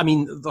I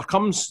mean, there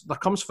comes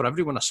for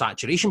everyone a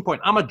saturation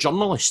point. I'm a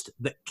journalist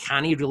that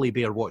can't really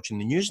bear watching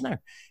the news now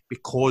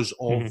because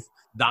of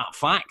that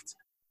fact.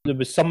 There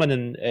was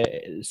someone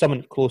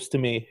close to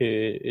me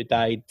who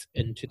died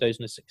in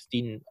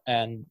 2016,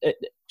 and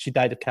she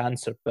died of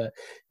cancer. But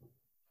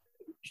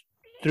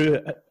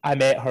I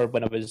met her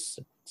when I was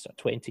sort of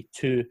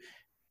 22,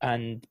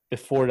 and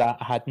before that,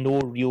 I had no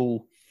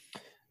real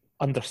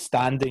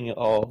understanding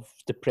of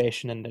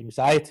depression and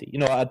anxiety. You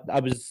know, I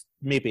was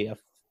maybe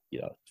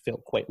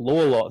felt quite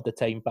low a lot of the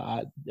time,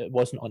 but it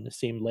wasn't on the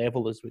same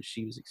level as what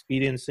she was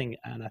experiencing.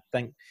 And I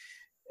think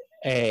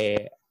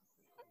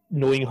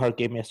knowing her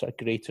gave me a sort of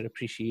greater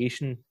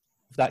appreciation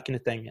of that kind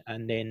of thing.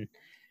 And then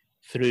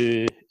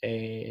through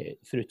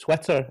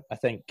Twitter, I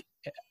think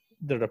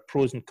there are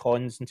pros and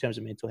cons in terms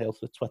of mental health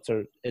with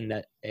Twitter, in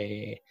that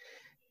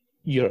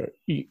you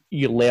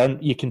learn,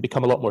 you can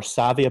become a lot more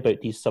savvy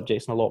about these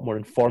subjects and a lot more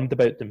informed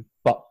about them.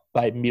 But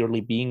by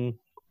merely being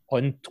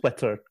on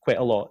Twitter quite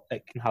a lot,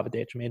 it can have a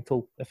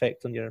detrimental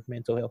effect on your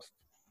mental health.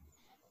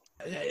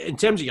 In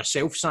terms of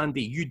yourself,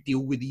 Sandy, you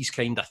deal with these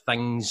kind of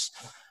things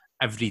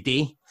every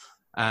day,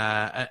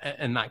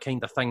 and that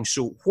kind of thing.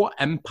 So what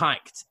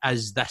impact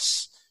is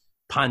this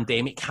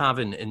pandemic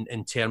having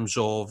in terms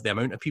of the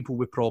amount of people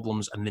with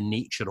problems and the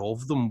nature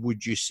of them,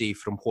 would you say,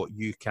 from what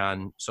you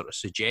can sort of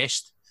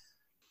suggest?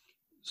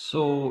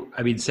 So,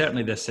 I mean,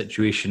 certainly this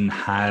situation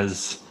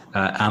has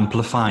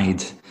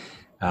amplified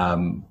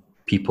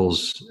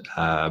people's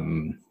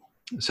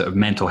sort of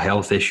mental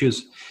health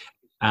issues.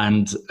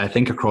 And I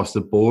think across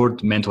the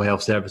board, mental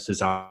health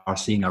services are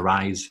seeing a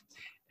rise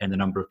in the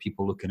number of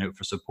people looking out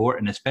for support,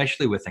 and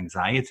especially with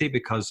anxiety,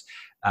 because,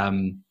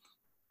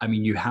 I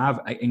mean, you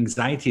have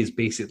anxiety is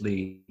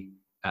basically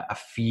a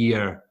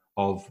fear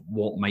of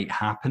what might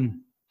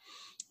happen.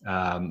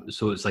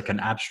 So it's like an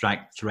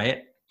abstract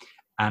threat.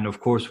 And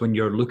of course, when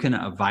you're looking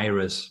at a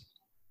virus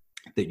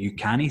that you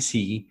can't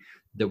see,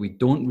 that we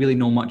don't really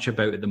know much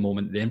about at the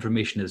moment, the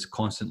information is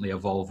constantly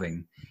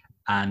evolving,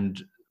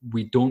 and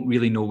we don't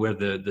really know where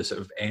the sort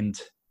of end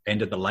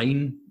of the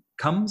line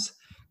comes.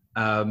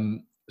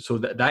 So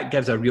that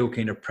gives a real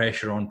kind of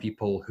pressure on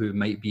people who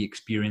might be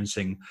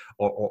experiencing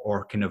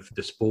or kind of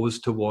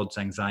disposed towards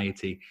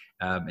anxiety,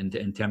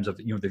 in terms of,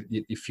 you know,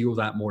 they feel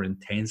that more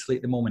intensely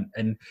at the moment.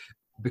 And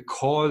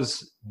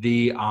because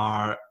they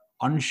are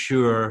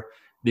unsure,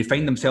 they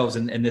find themselves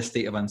in this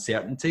state of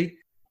uncertainty.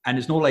 And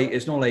it's not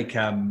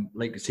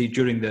like say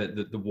during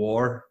the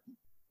war,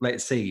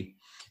 let's say,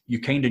 you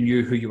kind of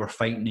knew who you were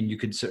fighting and you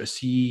could sort of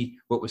see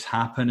what was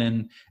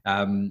happening.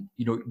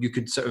 You know, you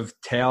could sort of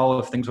tell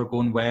if things were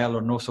going well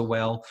or not so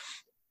well.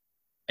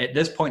 At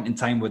this point in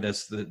time with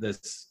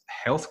this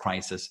health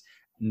crisis,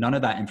 none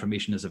of that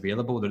information is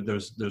available.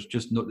 There's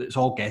just no, it's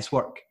all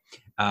guesswork.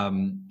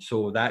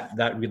 So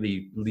that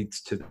really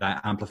leads to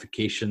that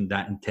amplification,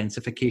 that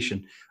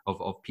intensification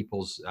of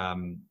people's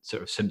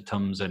sort of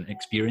symptoms and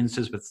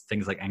experiences with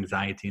things like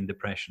anxiety and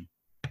depression.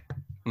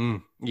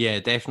 Yeah,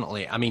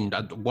 definitely. I mean,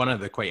 one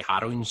of the quite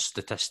harrowing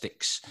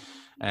statistics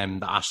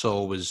that I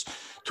saw was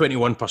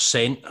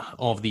 21%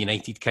 of the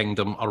United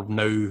Kingdom are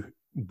now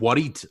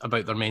worried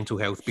about their mental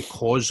health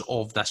because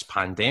of this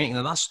pandemic.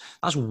 Now that's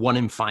 1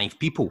 in 5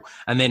 people.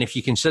 And then if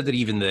you consider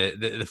even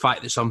the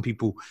fact that some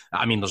people,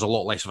 I mean, there's a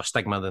lot less of a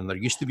stigma than there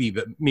used to be,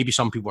 but maybe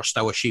some people are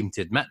still ashamed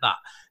to admit that,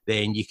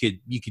 then you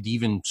could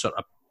even sort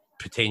of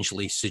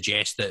potentially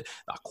suggest that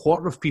a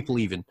quarter of people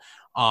even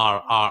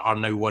are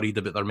now worried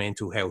about their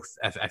mental health,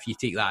 if you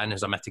take that in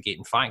as a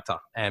mitigating factor.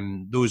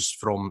 Those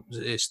from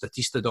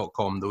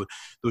Statista.com,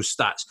 those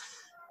stats.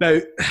 Now,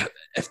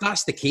 if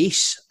that's the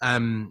case,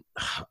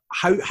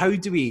 how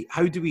do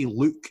we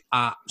look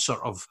at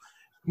sort of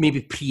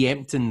maybe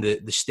preempting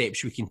the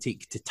steps we can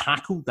take to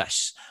tackle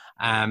this?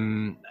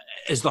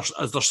 Is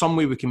there some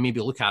way we can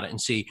maybe look at it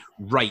and say,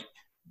 right,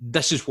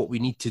 this is what we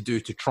need to do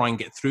to try and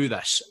get through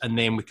this, and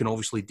then we can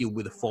obviously deal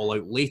with the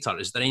fallout later?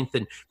 Is there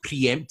anything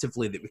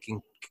preemptively that we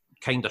can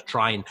kind of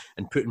try and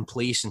put in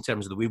place in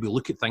terms of the way we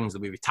look at things, the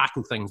way we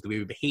tackle things, the way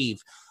we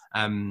behave,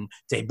 to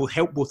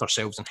help both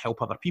ourselves and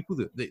help other people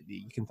that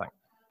you can think?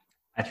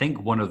 I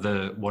think one of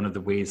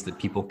the ways that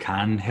people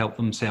can help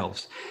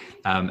themselves,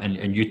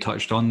 and you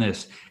touched on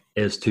this,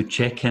 is to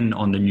check in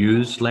on the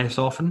news less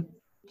often.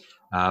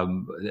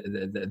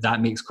 That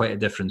makes quite a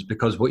difference,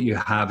 because what you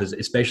have is,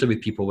 especially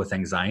with people with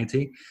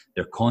anxiety,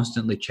 they're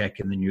constantly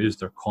checking the news,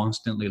 they're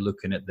constantly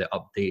looking at the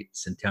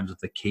updates in terms of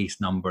the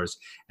case numbers,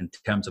 in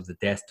terms of the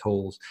death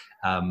tolls,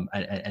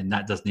 and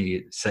that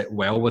doesn't sit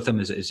well with them,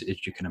 as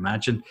you can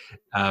imagine.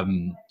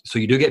 So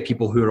you do get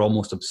people who are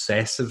almost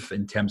obsessive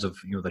in terms of,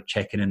 you know, they're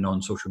checking in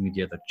on social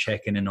media, they're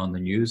checking in on the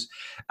news,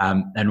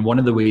 and one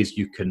of the ways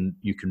you can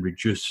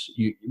reduce,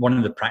 one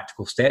of the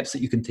practical steps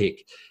that you can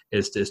take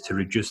is to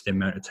reduce the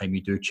amount of time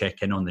you do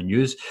check in on the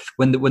news.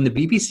 When the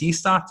BBC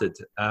started,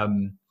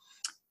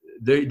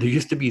 there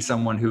used to be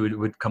someone who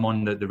would come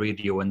on the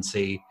radio and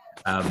say,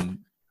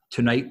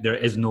 tonight there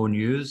is no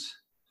news,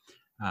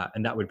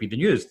 and that would be the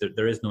news.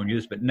 There is no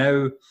news. But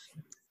now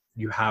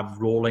you have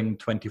rolling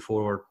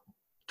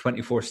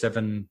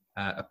 24/7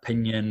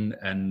 opinion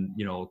and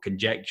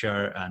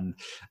conjecture, and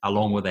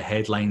along with the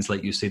headlines,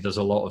 like you say, there's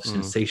a lot of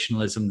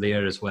sensationalism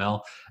there as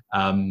well.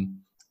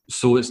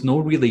 So it's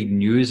not really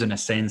news in a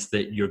sense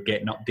that you're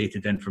getting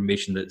updated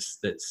information that's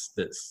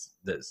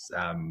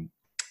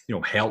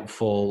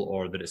helpful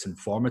or that it's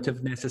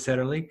informative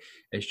necessarily.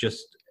 It's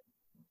just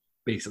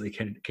basically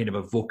kind of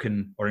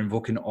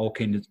invoking all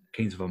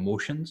kinds of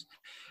emotions.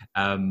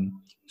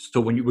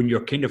 So when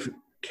you're kind of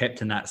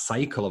kept in that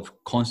cycle of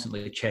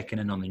constantly checking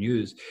in on the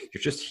news,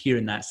 you're just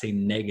hearing that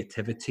same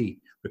negativity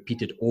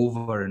repeated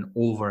over and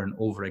over and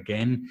over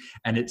again.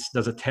 And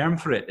there's a term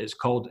for it. It's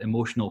called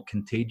emotional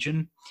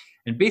contagion.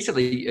 And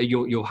basically,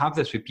 you'll have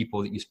this with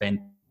people that you spend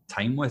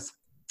time with.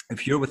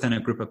 If you're within a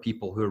group of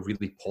people who are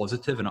really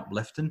positive and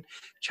uplifting,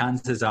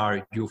 chances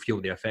are you'll feel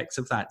the effects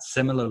of that.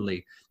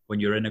 Similarly, when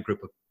you're in a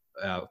group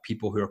of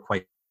people who are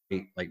quite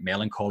like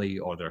melancholy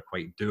or they're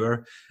quite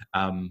dour,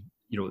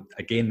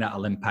 again,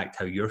 that'll impact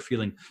how you're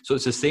feeling. So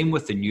it's the same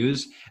with the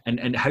news,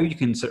 and how you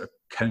can sort of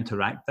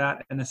counteract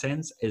that in a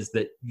sense is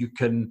that you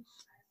can,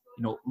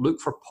 look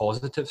for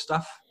positive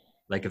stuff.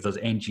 Like if there's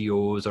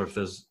NGOs or if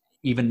there's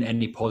even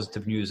any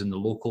positive news in the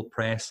local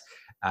press,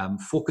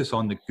 focus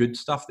on the good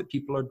stuff that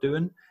people are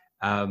doing.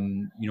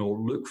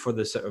 Look for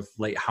the sort of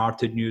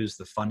light-hearted news,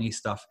 the funny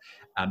stuff,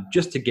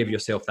 just to give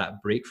yourself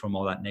that break from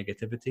all that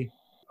negativity.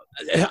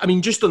 I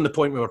mean, just on the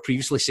point we were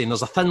previously saying,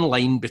 there's a thin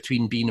line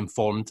between being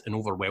informed and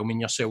overwhelming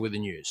yourself with the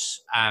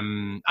news.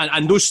 And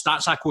those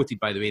stats I quoted,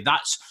 by the way, I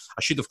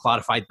should have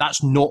clarified,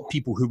 that's not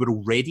people who were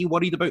already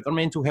worried about their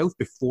mental health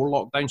before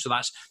lockdown. So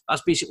that's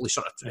basically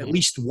sort of at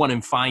least 1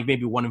 in 5,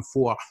 maybe 1 in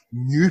 4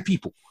 new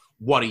people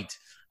worried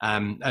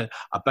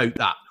about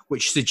that,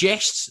 which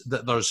suggests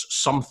that there's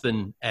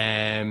something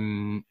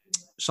to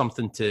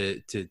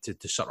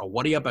sort of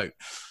worry about,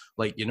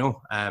 like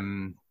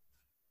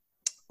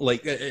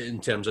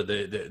in terms of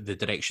the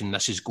direction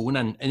this is going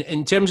in.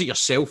 In terms of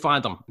yourself,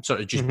 Adam,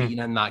 sort of just being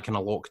in that kind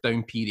of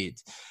lockdown period,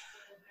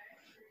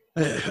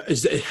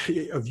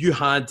 have you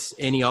had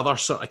any other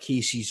sort of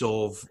cases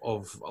of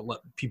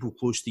people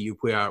close to you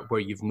where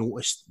you've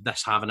noticed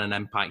this having an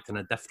impact in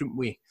a different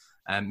way,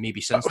 maybe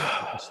since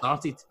it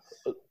started?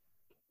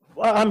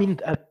 Well, I mean,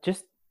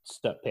 just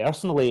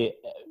personally,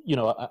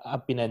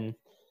 I've been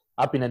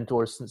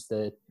indoors since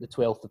the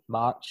 12th of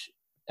March,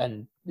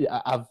 and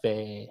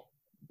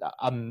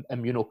I'm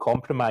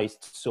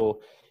immunocompromised,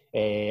 so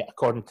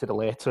according to the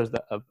letters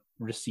that I've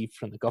received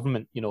from the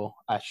government,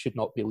 I should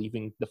not be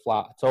leaving the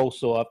flat at all.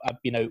 So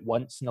I've been out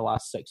once in the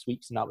last 6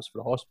 weeks, and that was for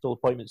a hospital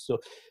appointment. So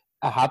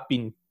I have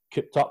been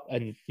cooped up,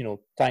 and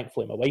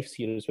thankfully my wife's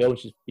here as well, and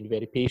she's been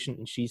very patient,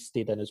 and she's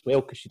stayed in as well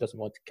because she doesn't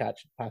want to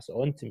catch and pass it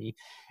on to me.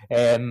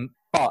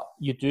 But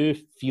you do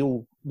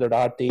feel there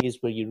are days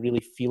where you really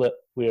feel it,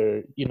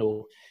 where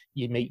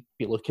you might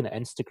be looking at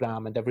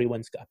Instagram and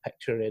everyone's got a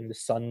picture in the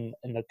sun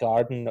in their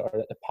garden or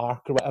at the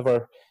park or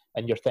whatever,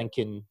 and you're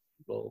thinking,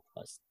 well,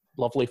 that's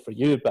lovely for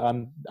you, but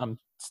I'm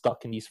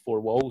stuck in these 4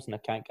 walls and I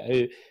can't get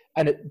out.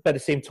 And by the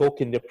same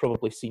token, they've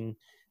probably seen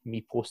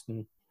me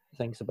posting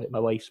things about my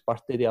wife's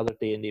birthday the other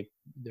day, and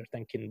they're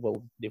thinking,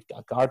 well, they've got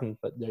a garden,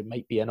 but they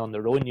might be in on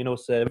their own,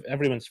 so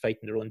everyone's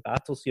fighting their own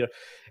battles here.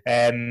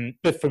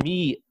 But for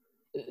me,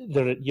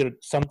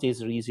 some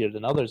days are easier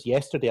than others.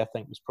 Yesterday, I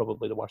think, was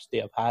probably the worst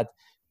day I've had,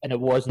 and it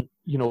wasn't,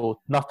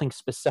 nothing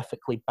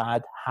specifically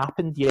bad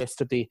happened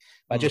yesterday.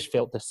 I just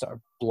felt this sort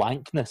of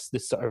blankness,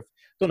 this sort of, I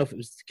don't know if it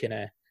was kind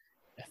of,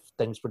 if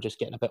things were just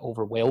getting a bit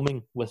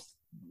overwhelming with,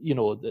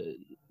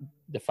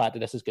 the fact that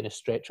this is going to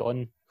stretch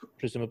on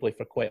presumably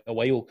for quite a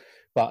while,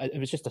 but it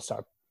was just a sort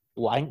of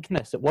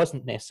blankness. It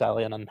wasn't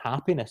necessarily an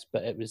unhappiness,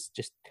 but it was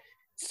just,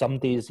 some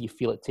days you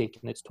feel it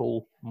taking its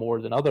toll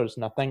more than others,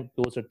 and I think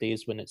those are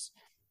days when it's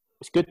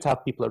good to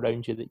have people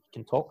around you that you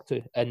can talk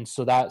to, and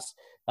so that's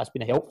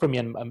been a help for me.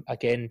 And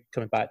again,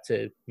 coming back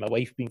to my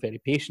wife being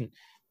very patient,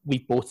 we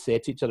both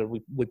said to each other,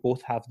 we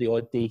both have the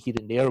odd day here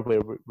and there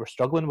where we're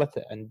struggling with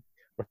it, and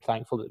we're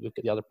thankful that we've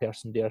got the other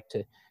person there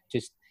to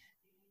just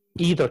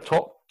either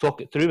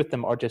talk it through with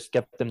them or just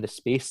give them the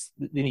space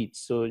that they need.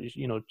 So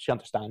she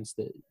understands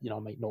that I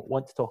might not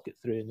want to talk it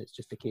through, and it's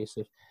just a case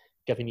of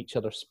giving each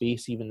other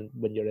space even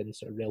when you're in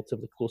sort of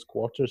relatively close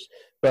quarters.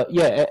 But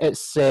yeah,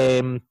 it's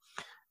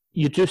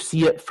you do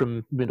see it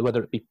from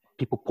whether it be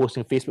people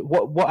posting on Facebook.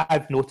 What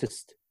I've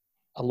noticed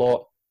a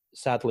lot,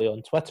 sadly,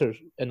 on Twitter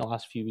in the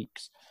last few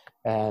weeks,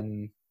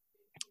 I'm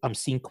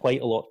seeing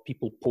quite a lot of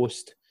people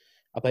post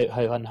about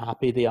how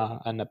unhappy they are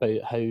and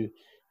about how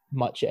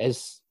much it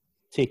is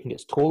taking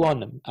its toll on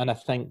them. And I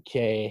think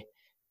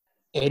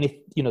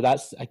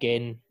that's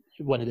again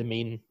one of the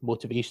main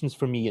motivations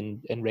for me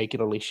in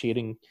regularly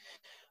sharing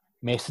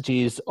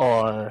messages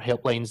or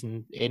helplines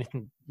and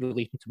anything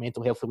relating to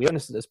mental health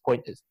awareness at this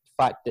point is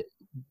the fact that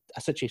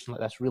a situation like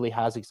this really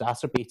has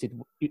exacerbated,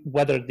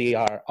 whether they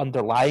are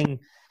underlying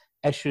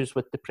issues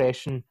with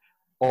depression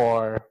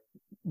or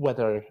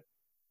whether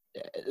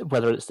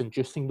it's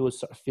inducing those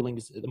sort of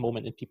feelings at the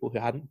moment in people who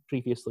hadn't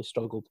previously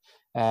struggled.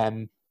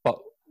 But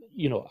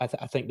I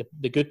think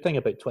the good thing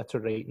about Twitter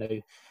right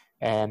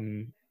now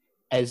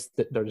is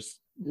that there's,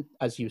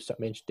 as you sort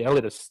of mentioned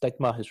earlier, the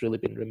stigma has really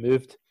been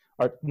removed,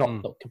 or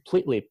not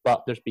completely,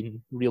 but there's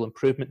been real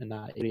improvement in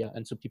that area,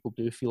 and so people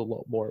do feel a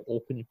lot more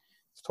open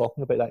to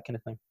talking about that kind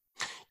of thing.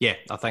 Yeah,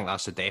 I think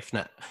that's a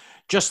definite.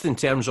 Just in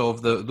terms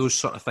of those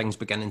sort of things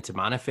beginning to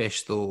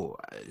manifest, though,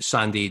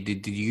 Sandy,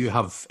 do you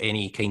have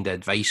any kind of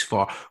advice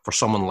for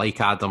someone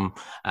like Adam,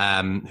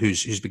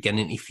 who's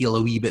beginning to feel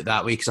a wee bit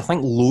that way? Because I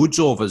think loads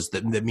of us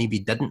that maybe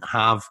didn't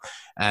have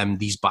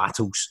these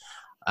battles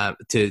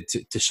to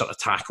sort of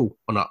tackle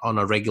on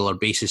a regular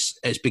basis,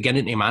 it's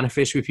beginning to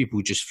manifest with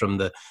people just from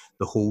the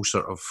whole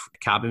sort of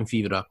cabin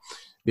fever,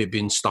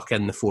 being stuck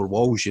in the four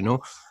walls, you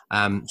know.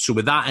 So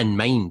with that in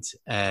mind,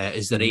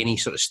 is there any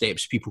sort of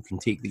steps people can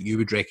take that you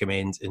would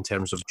recommend in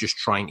terms of just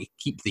trying to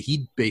keep the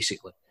heat,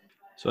 basically?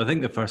 So I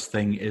think the first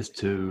thing is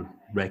to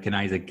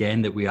recognise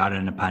again that we are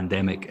in a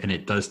pandemic, and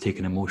it does take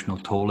an emotional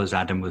toll, as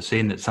Adam was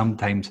saying, that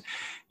sometimes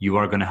you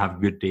are going to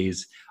have good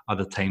days,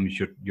 other times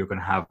you're going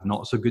to have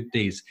not so good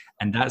days,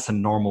 and that's a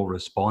normal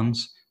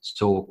response.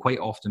 So quite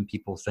often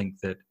people think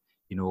that,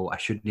 you know, I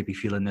shouldn't be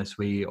feeling this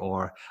way,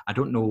 or I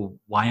don't know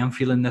why I'm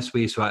feeling this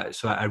way. So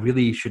I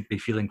really should be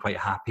feeling quite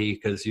happy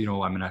because, you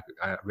know, I'm in a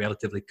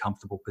relatively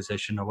comfortable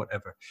position or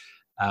whatever.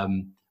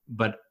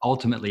 But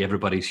ultimately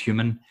everybody's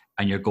human,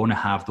 and you're going to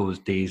have those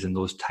days and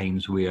those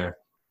times where,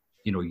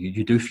 you know,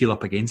 you do feel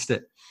up against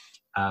it.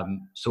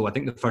 So I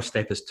think the first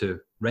step is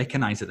to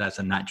recognize that that's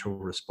a natural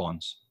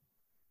response.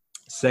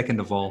 Second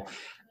of all,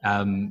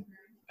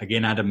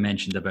 again, Adam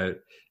mentioned about,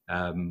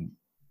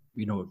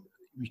 you know,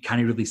 you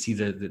can't really see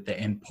the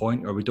end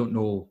point, or we don't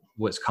know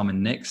what's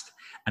coming next.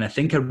 And I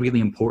think a really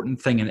important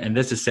thing, and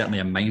this is certainly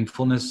a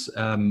mindfulness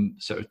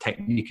sort of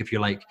technique, if you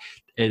like,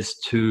 is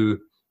to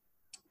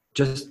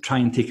just try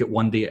and take it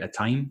one day at a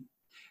time.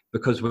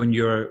 Because when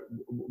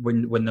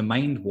the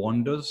mind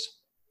wanders,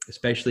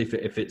 especially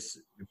if it's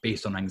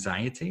based on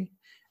anxiety,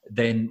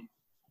 then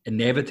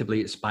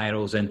inevitably it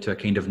spirals into a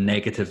kind of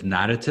negative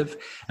narrative.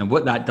 And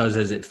what that does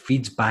is it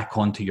feeds back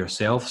onto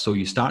yourself. So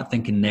you start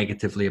thinking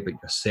negatively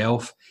about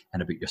yourself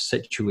and about your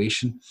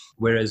situation.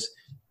 Whereas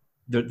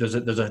there's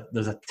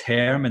a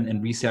term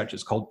in research,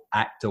 it's called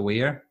act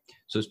aware.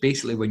 So it's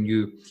basically when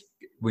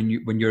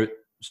you're,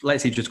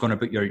 let's say, just going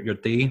about your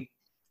day,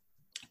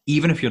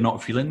 even if you're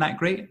not feeling that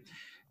great,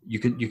 you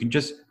can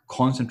just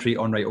concentrate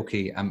on, right,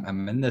 okay,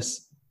 I'm in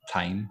this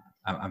time,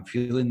 I'm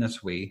feeling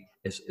this way,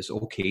 it's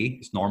okay,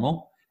 it's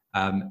normal.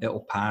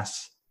 It'll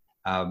pass,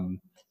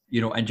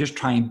 you know, and just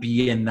try and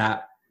be in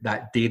that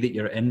day that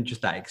you're in,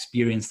 just that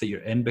experience that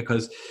you're in.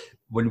 Because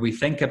when we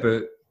think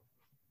about,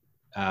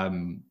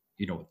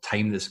 you know,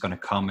 time that's going to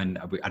come, and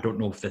I don't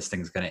know if this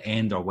thing's going to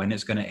end or when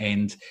it's going to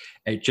end,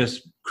 it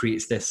just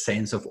creates this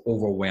sense of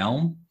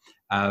overwhelm.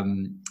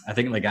 I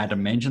think, like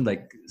Adam mentioned,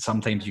 like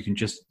sometimes you can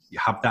just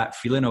have that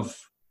feeling of,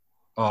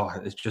 oh,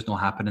 it's just not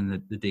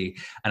happening the day.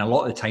 And a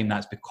lot of the time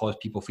that's because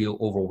people feel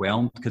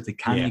overwhelmed because they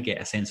can't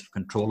get a sense of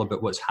control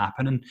about what's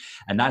happening.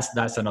 And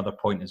that's another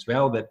point as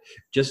well, that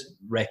just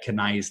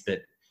recognize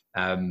that,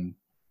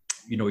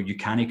 you know, you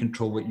can't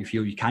control what you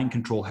feel. You can't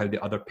control how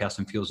the other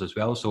person feels as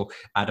well. So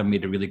Adam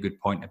made a really good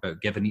point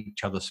about giving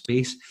each other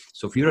space.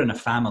 So if you're in a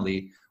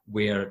family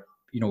where,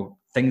 you know,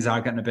 things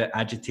are getting a bit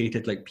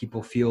agitated, like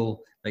people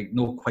feel like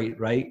not quite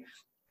right,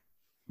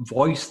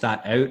 voice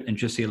that out and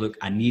just say, look,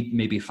 I need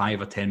maybe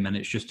 5 or 10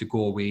 minutes just to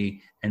go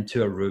away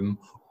into a room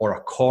or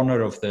a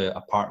corner of the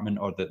apartment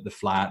or the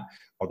flat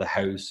or the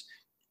house,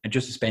 and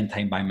just to spend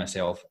time by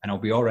myself, and I'll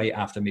be all right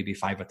after maybe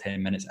 5 or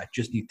 10 minutes. I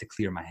just need to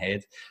clear my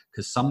head.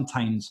 Because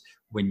sometimes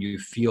when you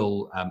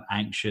feel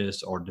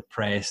anxious or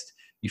depressed,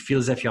 you feel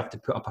as if you have to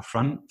put up a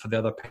front for the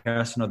other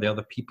person or the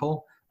other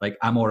people, like,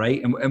 I'm all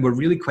right. And we're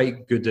really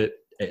quite good at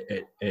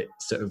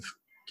sort of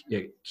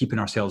keeping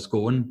ourselves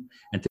going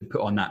and to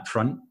put on that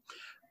front.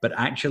 But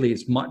actually,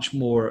 it's much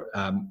more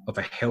of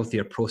a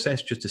healthier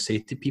process just to say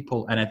to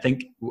people. And I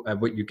think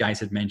what you guys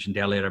had mentioned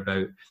earlier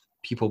about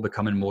people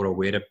becoming more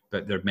aware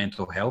about their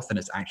mental health, and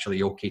it's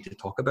actually okay to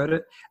talk about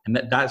it.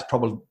 And that's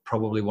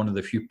probably one of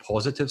the few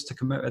positives to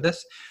come out of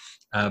this.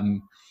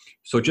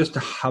 So just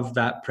to have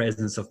that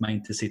presence of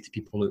mind to say to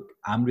people, look,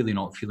 I'm really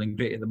not feeling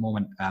great at the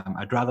moment.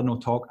 I'd rather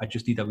not talk. I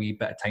just need a wee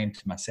bit of time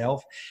to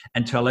myself,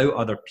 and to allow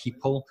other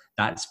people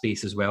that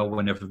space as well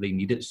whenever they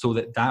need it, so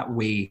that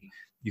way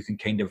you can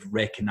kind of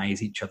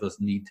recognize each other's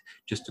need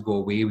just to go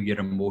away with your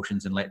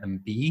emotions and let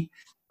them be.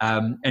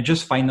 And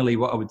just finally,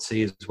 what I would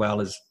say as well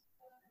is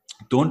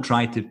don't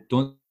try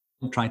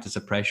to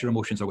suppress your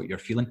emotions or what you're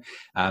feeling.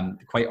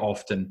 Quite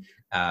often,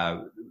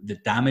 the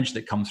damage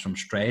that comes from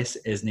stress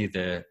isn't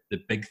the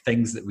big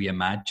things that we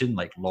imagine,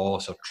 like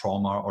loss or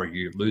trauma or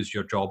you lose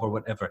your job or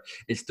whatever.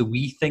 It's the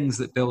wee things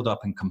that build up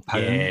and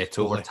compound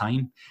over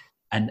time.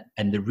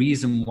 And the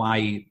reason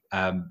why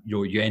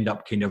you end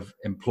up kind of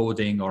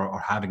imploding or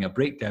having a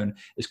breakdown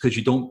is because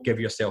you don't give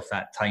yourself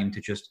that time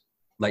to just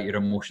let your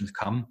emotions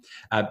come.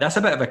 That's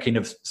a bit of a kind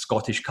of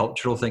Scottish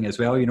cultural thing as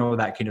well, you know,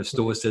 that kind of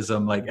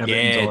stoicism, like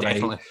everything's all right.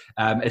 Definitely.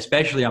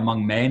 Especially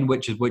among men,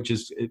 which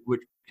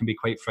can be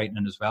quite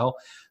frightening as well.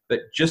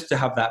 But just to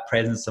have that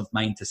presence of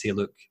mind to say,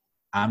 look,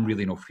 I'm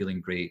really not feeling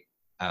great.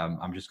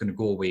 I'm just going to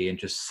go away and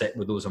just sit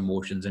with those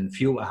emotions and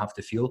feel what I have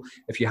to feel.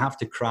 If you have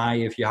to cry,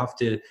 if you have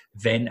to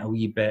vent a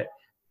wee bit,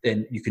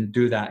 then you can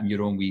do that in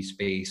your own wee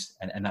space,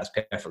 and that's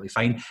perfectly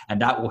fine.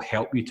 And that will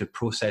help you to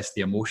process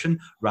the emotion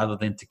rather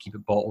than to keep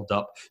it bottled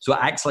up. So it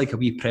acts like a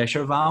wee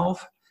pressure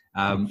valve,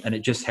 and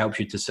it just helps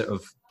you to sort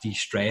of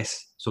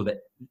de-stress so that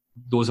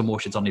those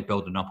emotions aren't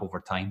building up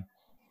over time.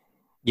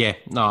 Yeah,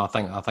 no, I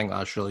think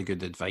that's really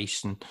good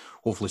advice, and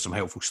hopefully some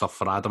helpful stuff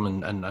for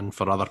Adam and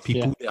for other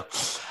people there.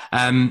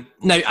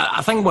 Now,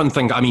 I think one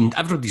thing, I mean,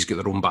 everybody's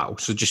got their own battle,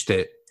 so just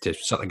to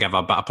sort of give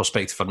a bit of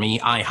perspective for me,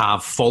 I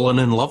have fallen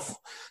in love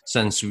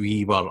since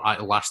we were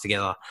last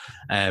together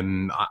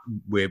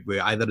with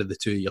either of the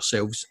two of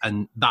yourselves,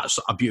 and that's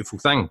a beautiful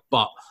thing.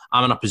 But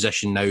I'm in a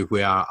position now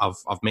where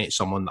I've met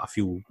someone that I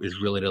feel is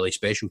really, really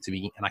special to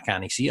me, and I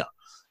can't see her,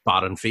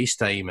 barring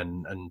FaceTime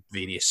and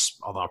various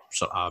other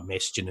sort of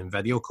messaging and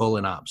video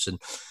calling apps. And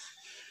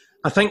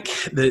I think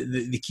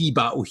the key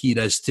battle here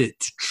is to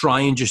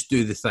try and just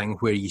do the thing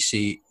where you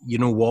say, you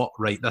know what,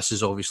 right, this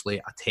is obviously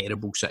a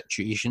terrible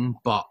situation,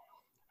 but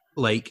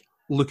like,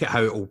 look at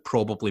how it will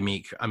probably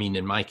make, I mean,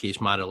 in my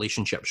case, my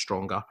relationship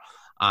stronger.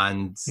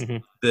 And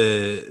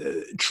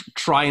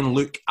try and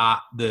look at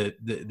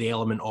the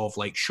element of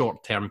like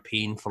short-term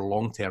pain for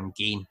long-term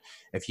gain.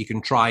 If you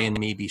can try and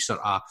maybe sort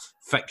of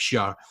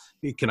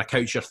kind of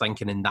couch your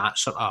thinking in that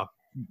sort of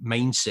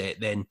mindset,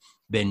 then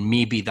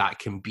maybe that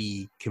can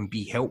be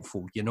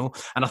helpful, you know.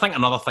 And I think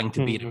another thing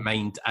to bear in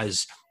mind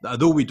is,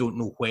 although we don't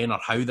know when or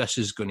how this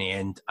is going to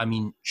end, I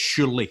mean,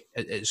 surely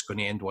it's going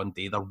to end one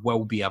day. There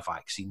will be a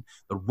vaccine.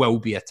 There will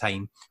be a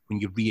time when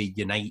you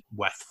reunite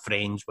with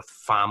friends, with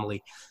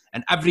family.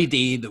 And every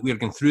day that we're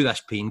going through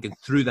this pain, going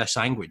through this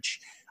anguish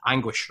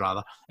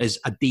rather, is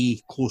a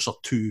day closer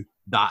to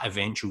that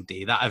eventual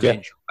day, that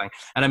eventual thing.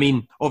 And I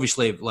mean,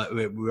 obviously,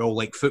 we all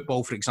like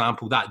football, for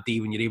example, that day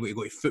when you're able to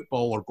go to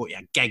football or go to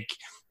a gig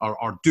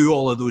or do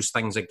all of those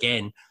things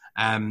again.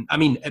 I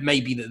mean, it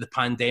might be that the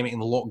pandemic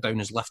and the lockdown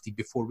is lifted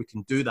before we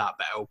can do that,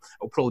 but it'll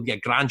probably be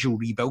a gradual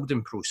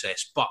rebuilding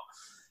process. But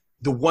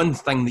the one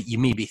thing that you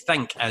maybe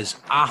think is,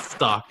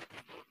 after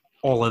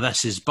all of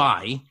this is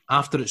by,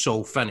 after it's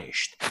all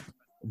finished,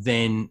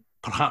 then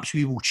perhaps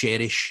we will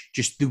cherish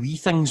just the wee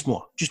things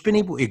more. Just being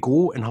able to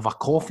go and have a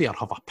coffee or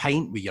have a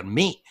pint with your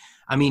mate.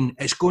 I mean,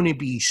 it's going to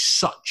be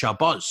such a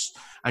buzz.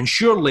 And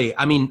surely,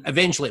 I mean,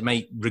 eventually it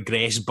might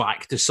regress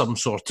back to some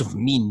sort of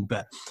mean,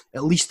 but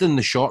at least in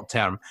the short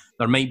term,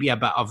 there might be a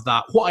bit of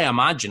that. What I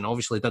imagine,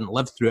 obviously didn't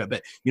live through it,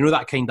 but you know,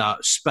 that kind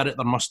of spirit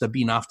there must have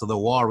been after the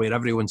war where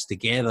everyone's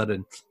together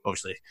and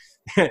obviously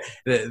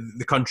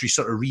the country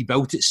sort of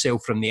rebuilt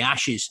itself from the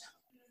ashes.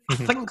 I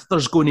think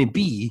there's going to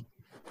be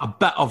a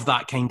bit of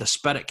that kind of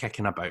spirit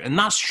kicking about, and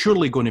that's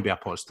surely going to be a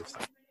positive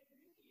thing.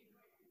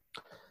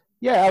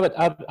 Yeah,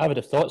 I would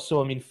have thought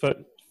so. I mean,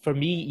 for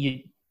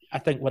me, I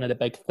think one of the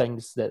big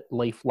things that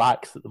life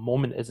lacks at the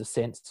moment is a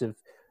sense of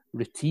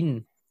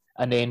routine.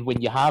 And then when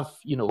you have,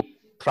 you know,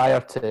 prior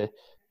to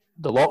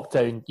the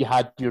lockdown, you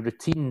had your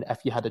routine. If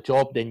you had a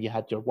job, then you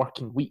had your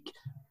working week.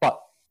 But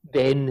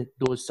then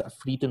those sort of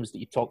freedoms that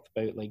you talked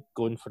about, like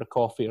going for a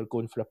coffee or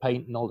going for a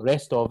pint and all the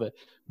rest of it,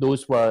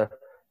 those were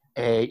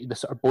the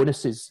sort of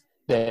bonuses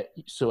that,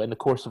 so in the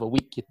course of a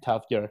week, you'd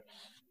have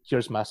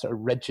here's my sort of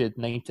rigid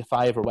 9 to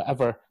 5 or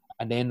whatever.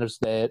 And then there's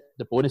the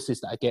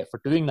bonuses that I get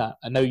for doing that.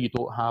 And now you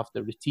don't have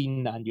the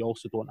routine and you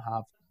also don't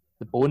have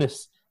the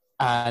bonus.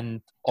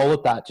 And all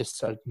of that just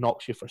sort of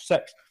knocks you for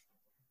six.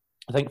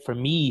 I think for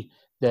me,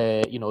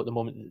 at the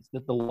moment,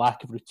 the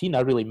lack of routine,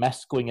 I really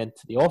miss going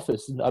into the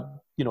office. And,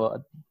 I'm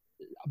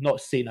not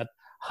saying I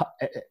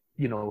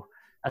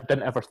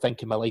didn't ever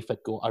think in my life I'd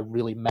go, I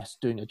really miss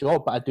doing a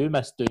job, but I do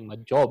miss doing my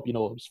job. You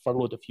know, I was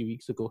furloughed a few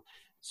weeks ago.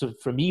 So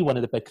for me, one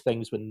of the big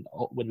things when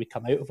we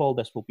come out of all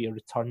this will be a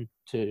return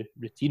to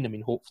routine. I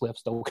mean, hopefully I've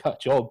still got a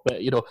job,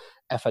 but, you know,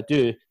 if I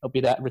do, it'll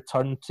be that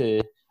return to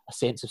a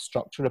sense of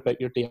structure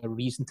about your day, a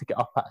reason to get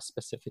up at a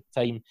specific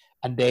time.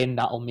 And then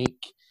that'll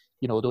make,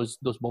 you know, those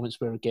moments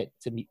where I get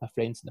to meet my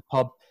friends in the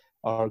pub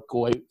or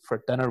go out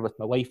for dinner with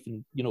my wife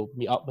and, you know,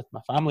 meet up with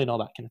my family and all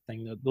that kind of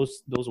thing.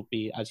 Those will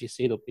be, as you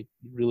say, they'll be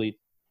really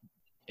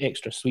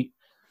extra sweet.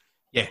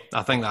 Yeah,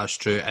 I think that's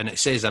true, and it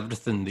says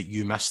everything that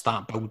you missed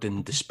that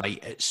building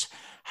despite its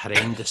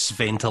horrendous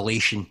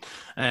ventilation,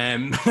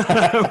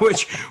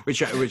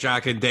 which I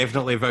can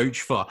definitely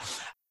vouch for.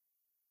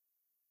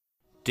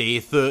 Day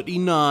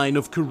 39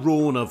 of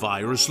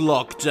coronavirus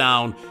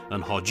lockdown,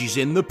 and Hodgie's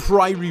in the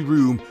Priory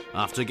Room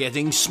after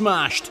getting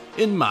smashed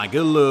in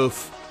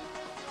Magaluf.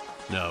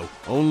 No,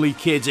 only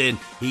kidding,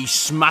 he's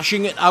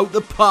smashing it out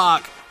the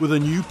park with a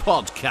new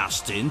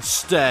podcast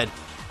instead.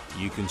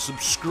 You can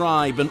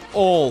subscribe on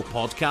all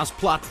podcast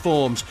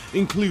platforms,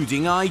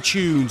 including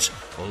iTunes,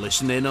 or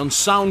listen in on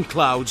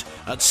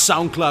SoundCloud at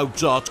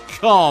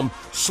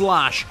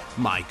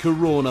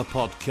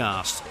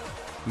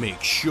soundcloud.com/MyCoronaPodcast.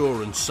 Make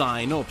sure and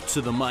sign up to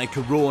the My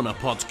Corona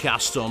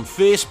Podcast on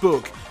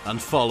Facebook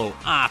and follow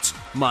at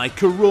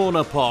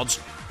MyCoronaPod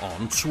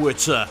on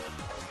Twitter.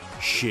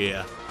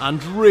 Share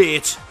and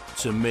rate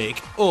to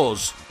make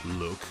us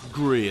look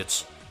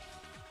great.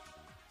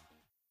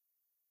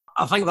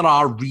 I think there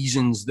are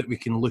reasons that we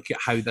can look at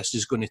how this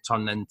is going to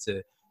turn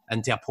into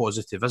a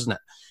positive, isn't it?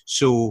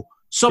 So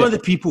some of the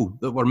people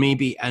that were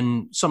maybe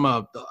in some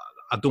of,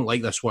 I don't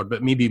like this word,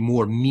 but maybe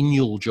more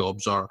menial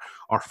jobs or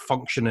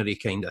functionary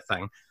kind of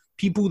thing,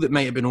 people that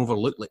might have been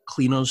overlooked, like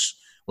cleaners,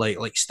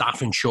 like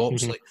staff in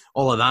shops, like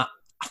all of that.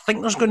 I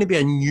think there's going to be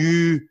a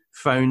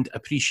newfound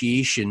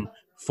appreciation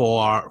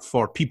for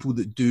people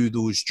that do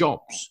those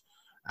jobs.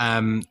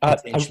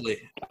 Potentially.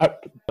 I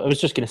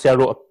was just going to say, I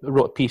wrote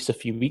a piece a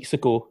few weeks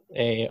ago, or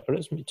it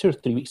was 2 or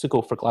 3 weeks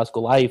ago for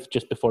Glasgow Live,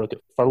 just before I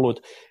got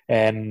furloughed,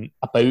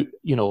 about,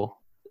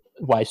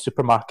 why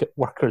supermarket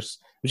workers,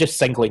 I was just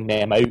singling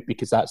them out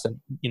because that's a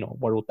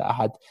world that I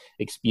had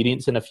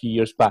experience in a few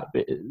years back.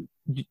 But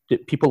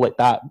people like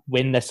that,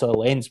 when this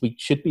all ends, there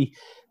should be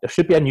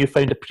a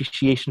newfound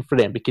appreciation for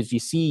them, because you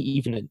see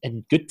even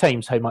in good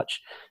times how much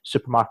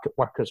supermarket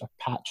workers are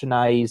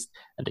patronised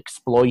and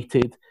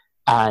exploited,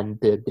 and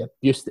the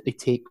abuse that they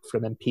take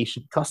from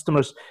impatient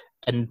customers.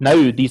 And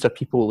now these are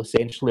people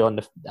essentially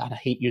and I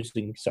hate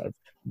using sort of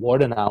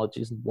war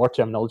analogies and war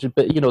terminology,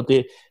 but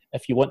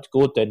if you want to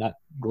go down that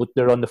road,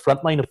 they're on the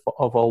front line of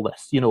all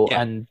this,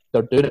 and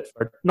they're doing it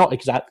for not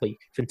exactly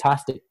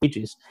fantastic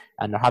wages,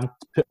 and they're having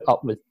to put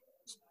up with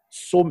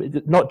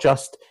not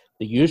just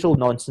the usual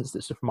nonsense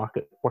that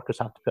supermarket workers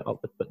have to put up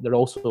with, but they're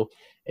also,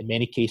 in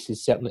many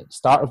cases, certainly at the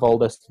start of all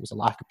this, there was a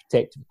lack of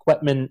protective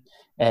equipment,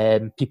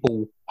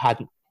 people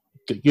hadn't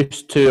got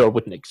used to or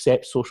wouldn't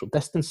accept social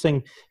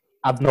distancing.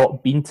 I've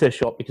not been to a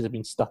shop because I've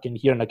been stuck in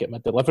here and I get my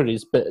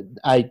deliveries, but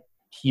I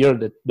hear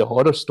the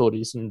horror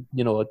stories, and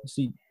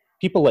see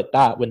people like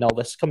that, when all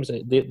this comes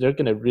out, they're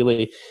going to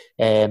really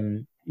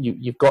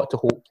you've got to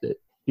hope that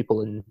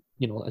people in,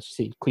 as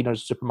you say,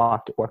 cleaners,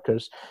 supermarket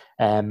workers,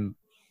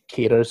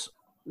 carers,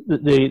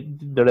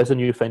 there is a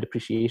newfound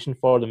appreciation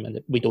for them, and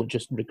that we don't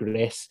just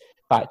regress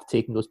back to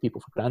taking those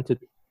people for granted.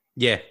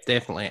 Yeah,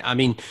 definitely. I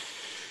mean,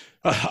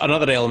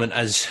 another element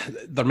is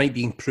there might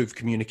be improved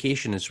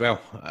communication as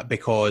well,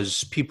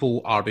 because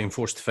people are being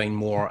forced to find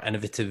more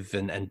innovative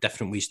and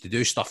different ways to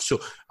do stuff. So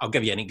I'll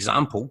give you an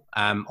example.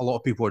 A lot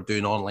of people are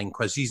doing online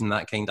quizzes and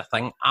that kind of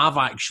thing. I've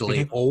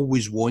actually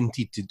always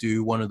wanted to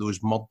do one of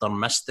those murder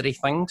mystery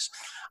things.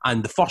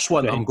 And the first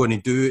one I'm going to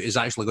do is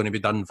actually going to be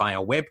done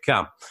via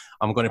webcam.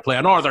 I'm going to play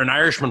a Northern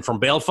Irishman from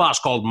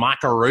Belfast called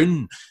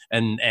Macaroon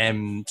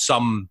in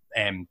some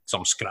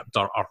script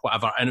or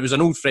whatever. And it was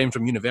an old friend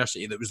from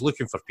university that was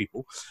looking for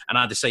people. And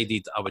I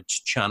decided I would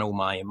channel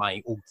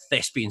my old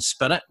thespian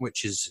spirit,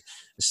 which is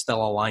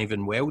still alive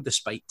and well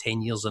despite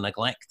 10 years of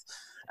neglect.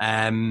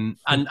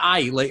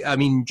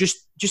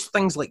 Just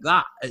things like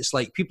that. It's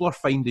like people are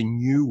finding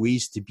new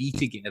ways to be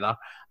together,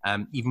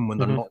 even when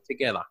they're not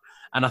together.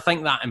 And I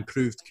think that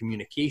improved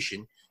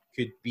communication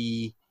could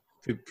be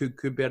a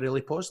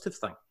really positive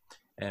thing.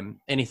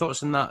 Any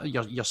thoughts on that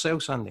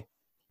yourself, Sandy?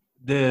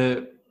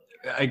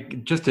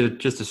 Just to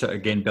sort of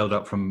again build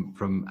up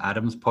from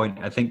Adam's point,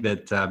 I think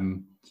that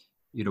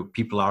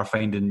people are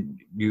finding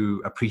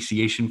new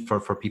appreciation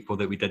for people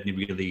that we didn't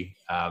really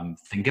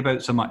think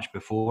about so much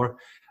before.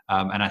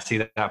 And I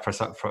say that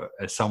for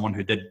as someone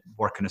who did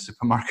work in a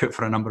supermarket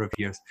for a number of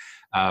years.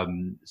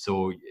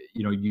 So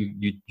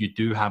you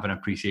do have an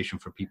appreciation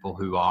for people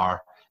who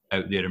are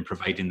out there and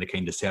providing the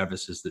kind of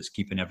services that's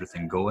keeping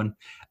everything going.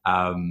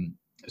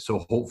 So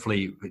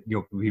hopefully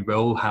we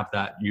will have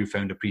that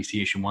newfound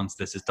appreciation once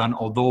this is done.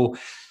 Although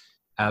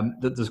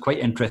there's quite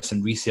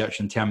interesting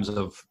research in terms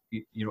of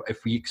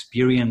if we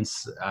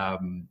experience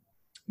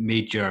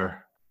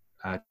major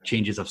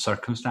changes of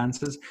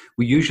circumstances,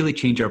 we usually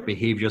change our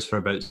behaviours for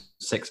about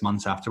 6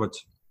 months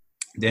afterwards.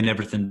 Then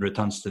everything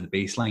returns to the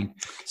baseline.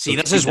 See,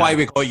 this is why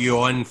we got you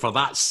on, for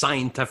that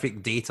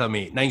scientific data,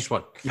 mate. Nice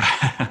one.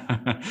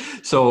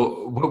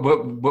 So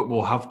what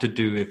we'll have to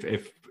do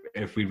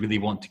if we really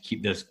want to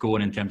keep this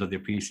going in terms of the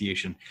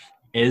appreciation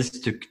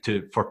is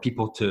for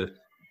people to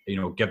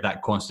give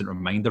that constant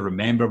reminder.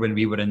 Remember when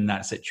we were in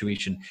that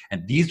situation,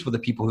 and these were the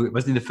people who, it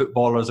wasn't the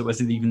footballers, it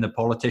wasn't even the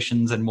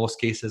politicians in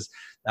most cases,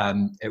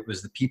 it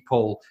was the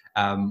people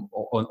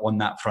on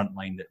that front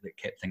line that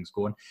kept things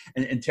going.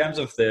 In terms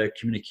of the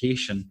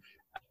communication,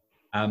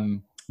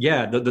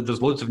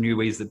 there's loads of new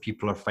ways that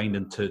people are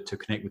finding to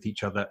connect with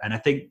each other. And I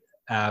think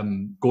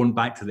going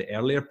back to the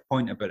earlier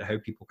point about how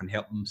people can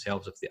help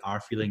themselves if they are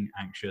feeling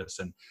anxious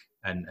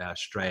and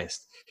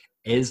stressed,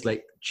 is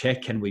like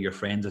check in with your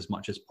friends as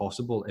much as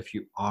possible. If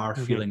you are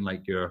feeling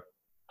like you're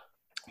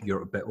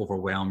a bit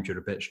overwhelmed, you're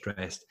a bit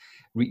stressed,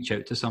 reach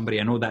out to somebody.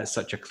 I know that's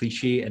such a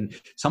cliche, and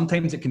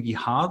sometimes it can be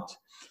hard.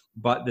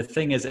 But the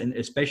thing is, and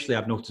especially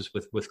I've noticed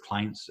with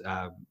clients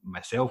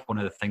myself, one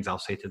of the things I'll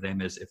say to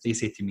them is, if they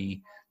say to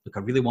me, look, I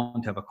really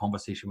want to have a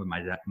conversation with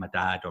my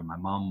dad or my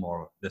mum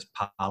or this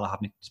pal I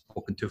haven't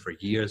spoken to for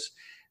years,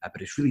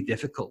 but it's really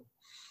difficult.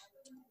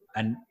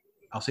 And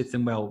I'll say to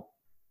them, well,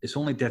 it's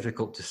only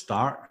difficult to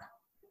start.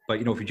 But,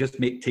 if you just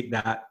take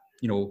that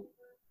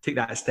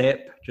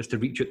step just to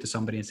reach out to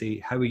somebody and say,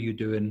 how are you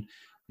doing?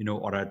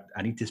 Or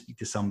I need to speak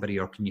to somebody,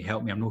 or can you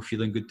help me? I'm not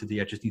feeling good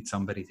today. I just need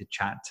somebody to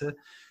chat to.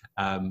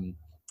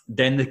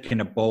 then the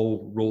kind of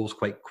ball rolls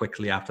quite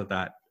quickly after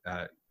that,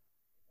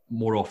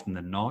 more often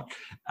than not.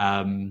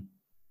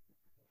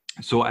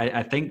 So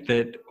I think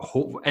that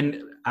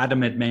and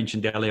Adam had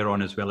mentioned earlier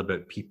on as well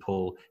about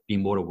people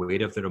being more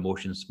aware of their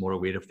emotions, more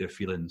aware of their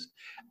feelings.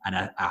 And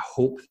I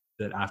hope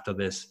that after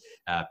this,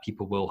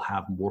 people will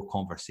have more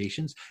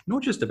conversations,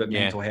 not just about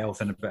mental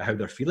health and about how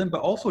they're feeling,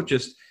 but also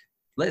just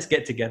let's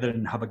get together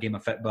and have a game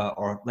of Fitbit,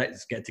 or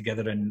let's get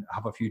together and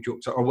have a few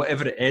jokes, or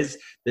whatever it is,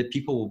 that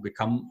people will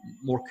become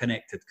more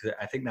connected. Because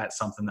I think that's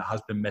something that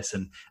has been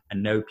missing.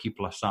 And now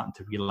people are starting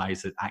to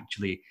realize that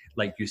actually,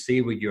 like you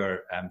say, with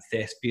your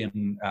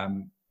thespian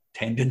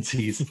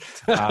tendencies,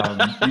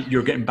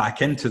 you're getting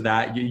back into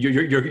that.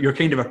 You're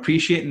kind of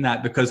appreciating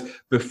that, because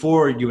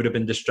before you would have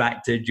been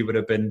distracted, you would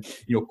have been,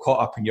 caught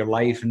up in your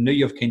life, and now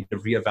you've kind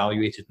of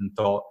reevaluated and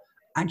thought,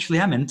 actually,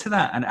 I'm into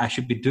that, and I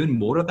should be doing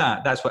more of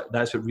that. That's what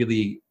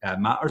really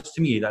matters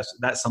to me.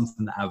 That's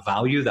something that I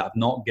value, that I've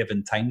not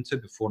given time to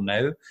before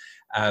now,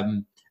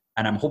 and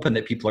I'm hoping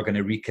that people are going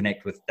to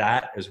reconnect with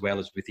that as well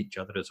as with each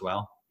other as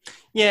well.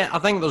 Yeah, I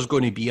think there's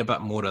going to be a bit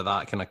more of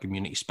that kind of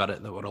community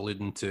spirit that we're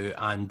alluding to,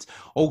 and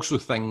also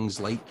things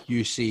like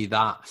you say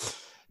that.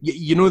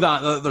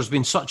 That there's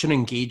been such an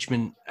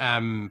engagement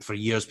for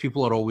years.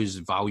 People are always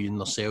valuing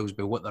themselves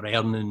by what they're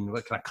earning,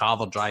 what kind of car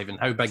they're driving,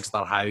 how big's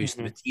their house,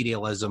 the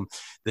materialism,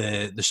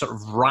 the sort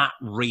of rat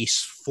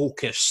race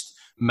focused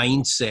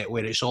mindset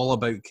where it's all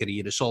about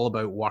career, it's all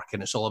about work,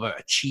 and it's all about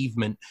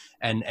achievement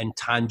and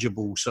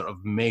tangible, sort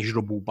of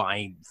measurable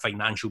by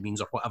financial means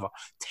or whatever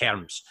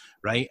terms,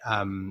 right?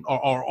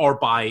 Or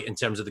by in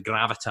terms of the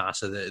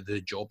gravitas of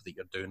the job that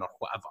you're doing or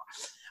whatever.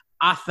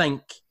 I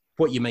think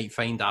what you might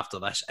find after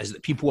this is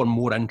that people are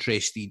more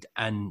interested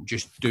in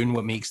just doing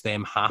what makes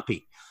them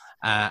happy.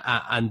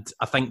 And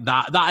I think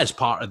that is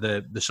part of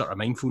the sort of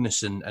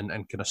mindfulness and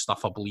kind of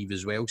stuff I believe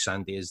as well,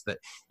 Sandy, is that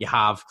you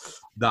have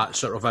that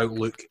sort of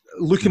outlook,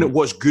 looking at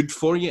what's good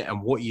for you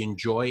and what you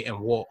enjoy and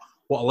what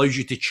allows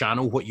you to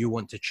channel what you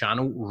want to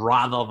channel,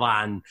 rather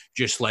than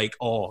just like,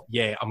 oh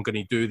yeah, I'm going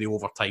to do the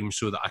overtime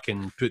so that I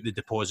can put the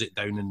deposit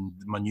down in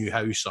my new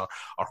house or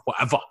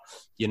whatever,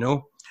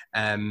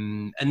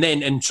 and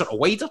then in sort of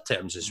wider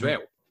terms as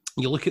well,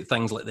 you look at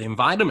things like the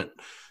environment.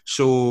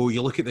 So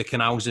you look at the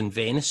canals in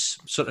Venice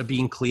sort of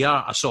being clear.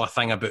 I saw a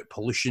thing about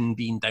pollution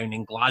being down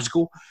in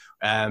Glasgow,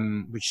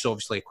 which is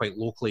obviously quite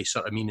locally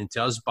sort of meaning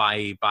to us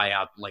by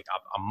a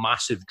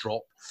massive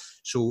drop.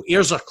 So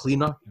airs are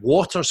cleaner,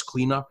 water's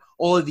cleaner,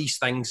 all of these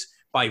things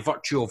by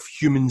virtue of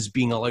humans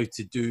being allowed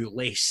to do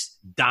less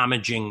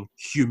damaging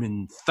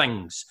human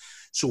things.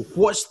 So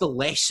what's the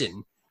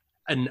lesson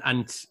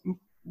and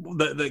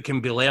that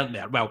can be learned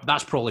there? Well,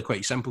 that's probably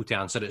quite simple to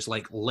answer. It's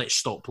like, let's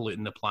stop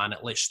polluting the planet.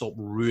 Let's stop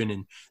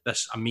ruining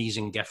this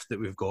amazing gift that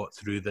we've got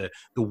through the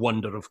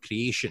wonder of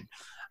creation.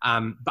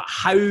 But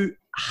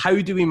how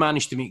do we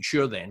manage to make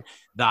sure then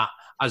that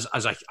as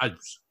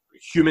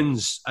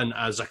humans and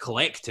as a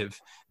collective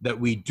that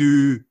we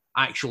do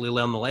actually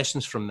learn the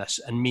lessons from this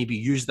and maybe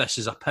use this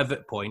as a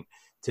pivot point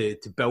to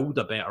build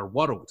a better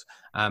world,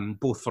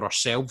 both for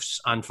ourselves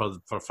and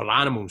for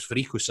animals, for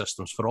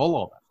ecosystems, for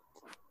all of it?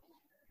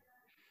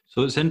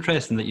 So it's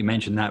interesting that you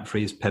mentioned that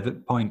phrase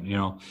pivot point,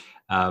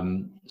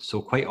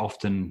 so quite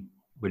often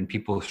when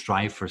people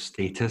strive for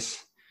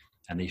status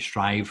and they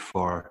strive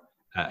for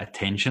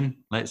attention,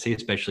 let's say,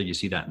 especially you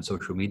see that in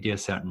social media,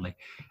 certainly,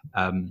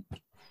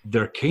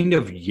 they're kind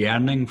of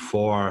yearning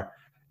for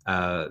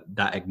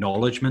that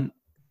acknowledgement,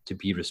 to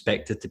be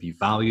respected, to be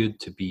valued,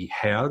 to be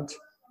heard.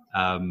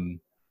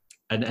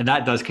 And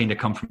that does kind of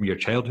come from your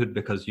childhood,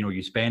 because,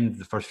 you spend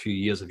the first few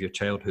years of your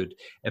childhood,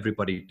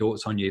 everybody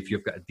dotes on you. If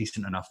you've got a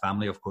decent enough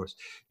family, of course,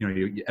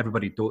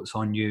 everybody dotes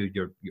on you.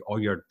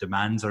 All your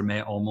demands are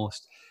met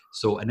almost.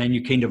 So, and then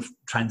you kind of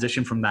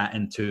transition from that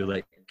into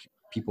like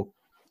people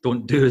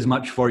don't do as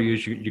much for you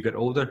as you get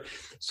older.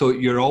 So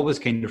you're always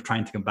kind of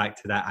trying to come back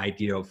to that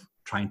idea of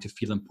trying to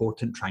feel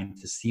important, trying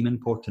to seem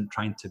important,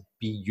 trying to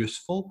be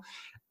useful.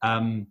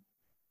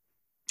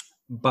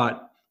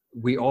 But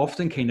we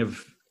often kind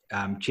of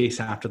chase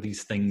after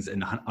these things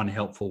in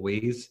unhelpful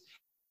ways.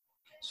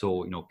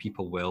 So,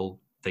 people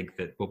will think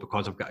that, well,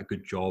 because I've got a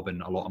good job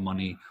and a lot of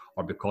money,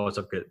 or because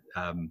I've got,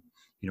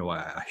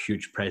 a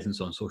huge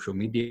presence on social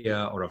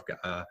media, or I've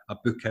got a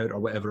book out or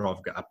whatever, or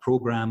I've got a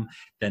program,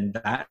 then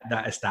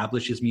that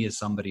establishes me as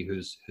somebody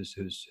who's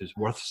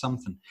worth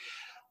something.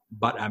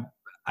 But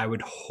I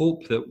would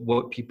hope that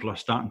what people are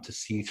starting to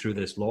see through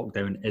this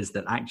lockdown is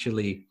that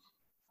actually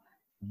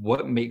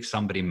what makes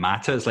somebody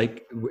matter is,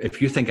 like,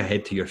 if you think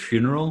ahead to your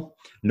funeral,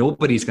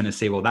 nobody's going to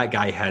say, well, that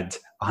guy had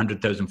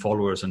 100,000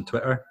 followers on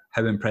Twitter.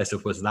 How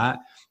impressive was that?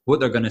 What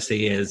they're going to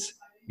say is,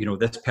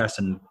 this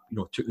person,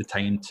 took the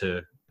time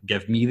to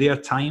give me their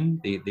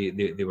time.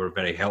 They were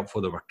very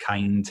helpful. They were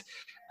kind.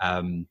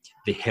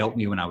 They helped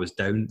me when I was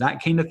down,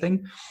 that kind of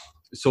thing.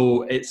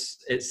 So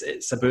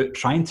it's about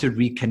trying to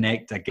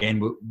reconnect again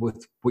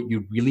with what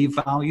you really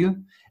value,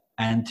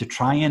 and to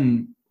try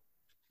and,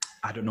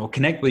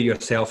 connect with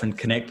yourself and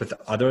connect with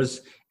others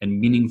in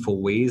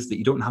meaningful ways, that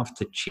you don't have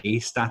to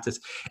chase status.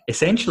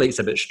 Essentially, it's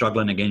about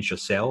struggling against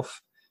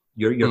yourself.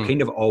 You're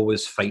kind of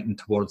always fighting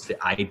towards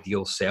the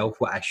ideal self,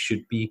 what I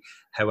should be,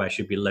 how I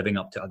should be living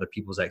up to other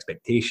people's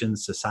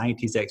expectations,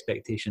 society's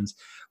expectations,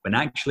 when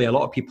actually a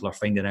lot of people are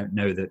finding out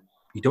now that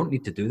you don't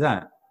need to do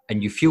that,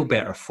 and you feel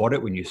better for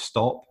it when you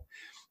stop.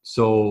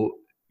 So,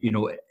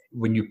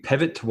 when you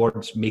pivot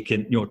towards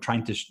making,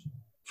 trying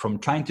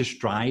to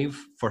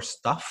strive for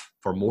stuff,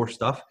 for more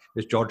stuff,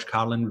 as George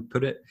Carlin would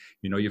put it,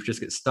 you've just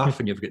got stuff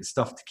and you've got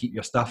stuff to keep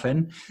your stuff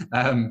in.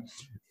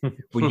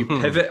 When you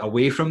pivot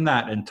away from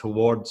that and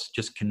towards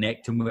just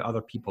connecting with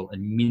other people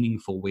in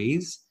meaningful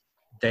ways,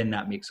 then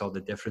that makes all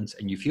the difference,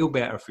 and you feel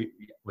better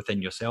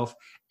within yourself,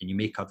 and you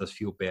make others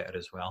feel better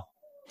as well.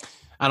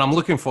 And I'm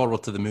looking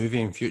forward to the movie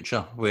in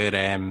future where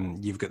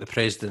you've got the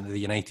President of the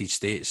United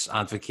States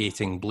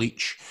advocating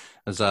bleach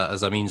as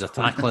a means of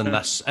tackling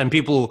this. And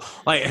people,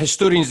 like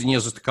historians in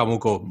years to come, will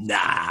go,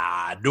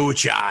 nah, no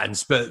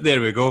chance. But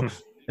there we go.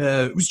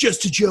 It was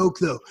just a joke,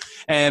 though.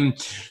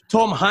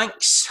 Tom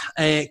Hanks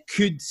I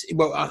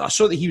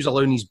saw that he was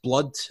allowing his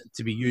blood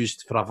to be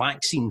used for a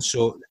vaccine.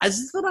 So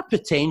is there a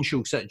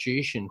potential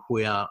situation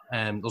where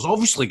there's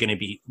obviously going to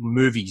be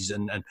movies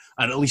and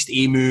at least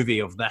a movie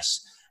of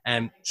this?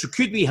 So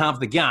could we have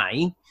the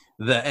guy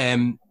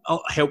that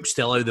helps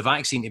to allow the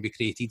vaccine to be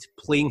created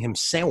playing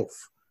himself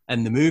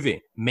in the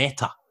movie,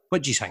 Meta?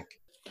 What do you think?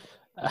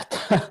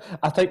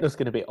 I think there's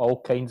going to be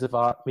all kinds of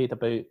art made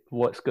about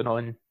what's going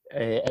on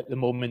at the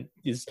moment.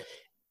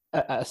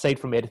 Aside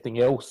from anything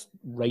else,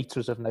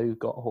 writers have now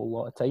got a whole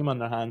lot of time on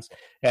their hands,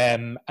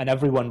 and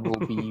everyone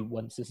will be,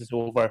 once this is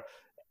over,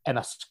 in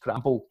a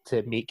scramble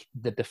to make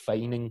the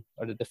defining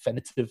or the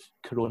definitive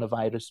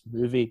coronavirus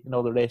movie and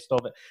all the rest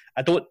of it.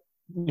 I don't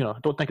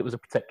think it was a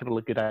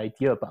particularly good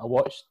idea, but I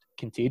watched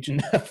Contagion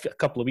a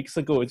couple of weeks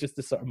ago, just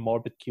a sort of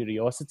morbid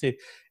curiosity.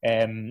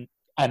 And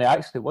it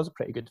actually was a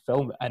pretty good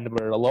film, and there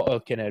were a lot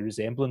of kind of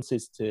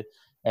resemblances to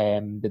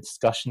the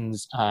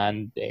discussions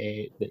and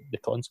the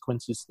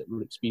consequences that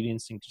we're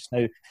experiencing just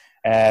now.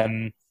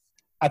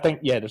 I think,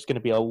 there's going to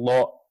be a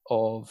lot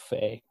of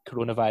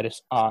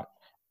coronavirus art,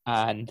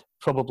 and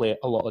probably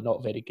a lot of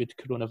not very good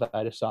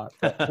coronavirus art.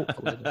 But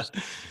hopefully there's...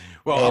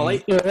 Well,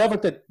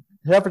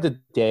 whoever did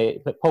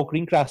but Paul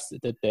Greengrass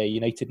that did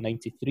United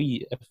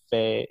 93,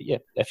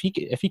 if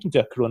he can do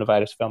a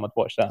coronavirus film, I'd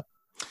watch that.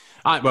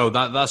 Well,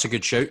 that's a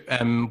good shout.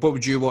 What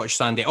would you watch,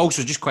 Sandy?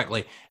 Also, just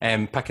quickly,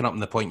 picking up on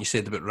the point you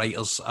said about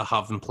writers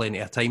having plenty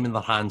of time in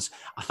their hands,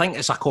 I think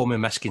it's a common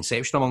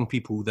misconception among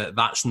people that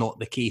that's not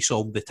the case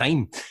all the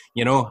time,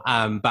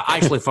 but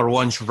actually for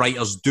once,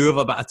 writers do have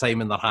a bit of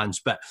time in their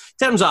hands. But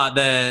in terms of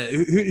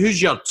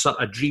who's your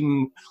sort of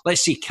dream,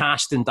 let's say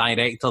cast and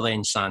director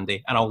then,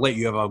 Sandy, and I'll let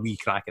you have a wee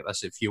crack at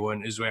this if you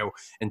want as well,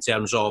 in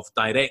terms of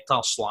director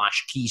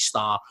 / key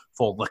star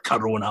for the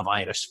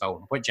coronavirus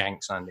film. What do you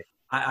think, Sandy?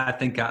 I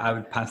think I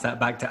would pass that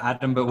back to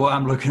Adam. But what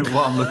I'm looking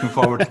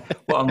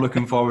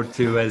forward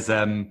to is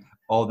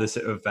all the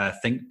sort of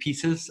think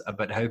pieces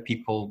about how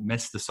people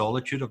miss the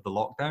solitude of the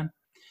lockdown.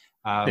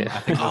 I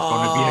think there's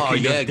going to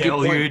be a kind of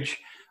deluge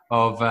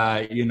of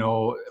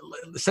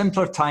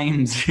simpler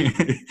times,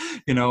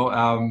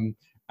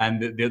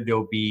 and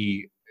there'll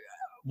be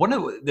one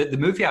of the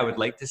movie I would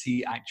like to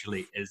see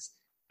actually is.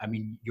 I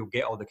mean, you'll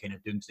get all the kind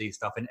of doomsday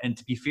stuff, and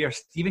to be fair,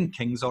 Stephen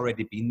King's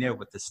already been there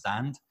with The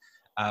Stand.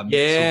 So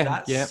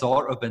that's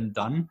sort of been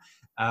done.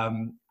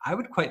 I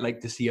would quite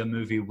like to see a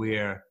movie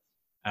where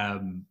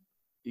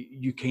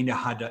you kind of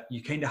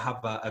have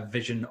a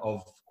vision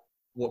of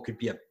what could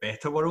be a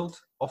better world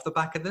off the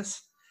back of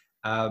this,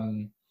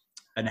 and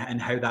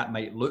how that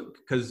might look,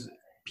 because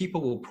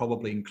people will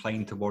probably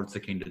incline towards the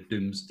kind of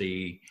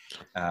doomsday,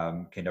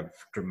 kind of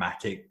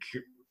dramatic,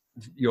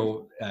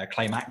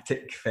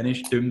 climactic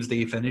finish,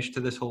 doomsday finish to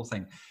this whole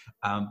thing.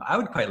 I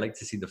would quite like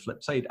to see the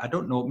flip side. I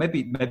don't know.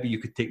 Maybe you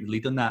could take the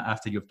lead on that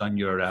after you've done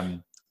your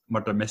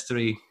murder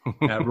mystery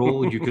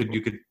role.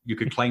 You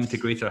could climb to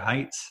greater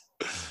heights.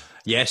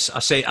 Yes, I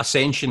say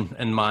ascension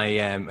in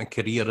my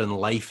career in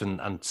life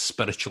and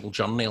spiritual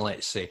journey,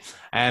 let's say.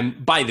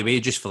 By the way,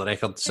 just for the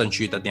record, since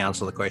you didn't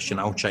answer the question,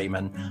 I'll chime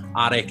in.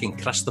 I reckon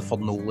Christopher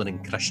Nolan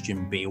and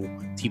Christian Bale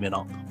teaming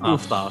up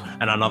after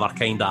in another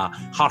kind of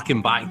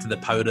harking back to the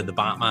power of the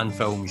Batman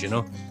films,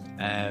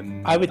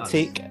 I would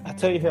take,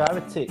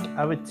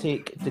 I would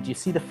take, did you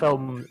see the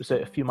film, was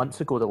it a few months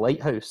ago, The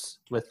Lighthouse,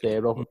 with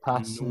Robert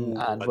Pattinson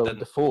and Willem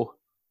Dafoe?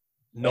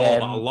 No,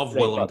 but I love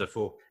Willem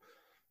Dafoe.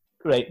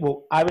 Right,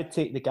 well, I would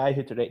take the guy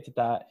who directed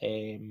that,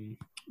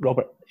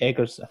 Robert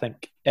Eggers, I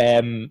think.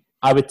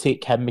 I would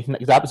take him,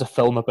 because that was a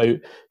film about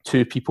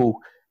two people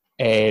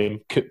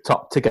cooped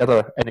up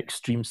together in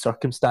extreme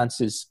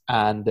circumstances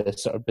and the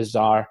sort of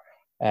bizarre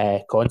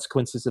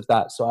consequences of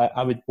that. So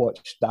I would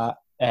watch that,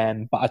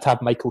 but I'd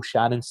have Michael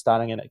Shannon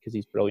starring in it because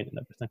he's brilliant and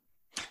everything.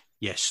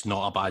 Yes,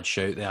 not a bad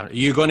shout there. Are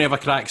you going to have a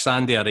crack,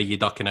 Sandy, or are you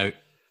ducking out?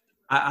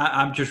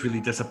 I'm just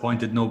really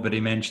disappointed nobody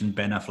mentioned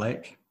Ben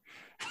Affleck.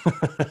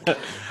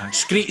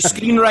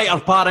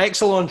 Screenwriter par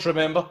excellence,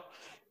 remember?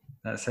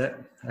 That's it.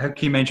 How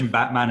can you mention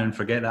Batman and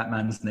forget that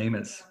man's name?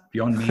 It's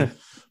beyond me.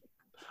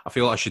 I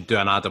feel I should do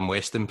an Adam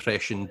West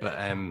impression, but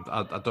I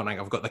don't think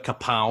I've got the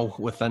kapow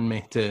within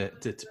me to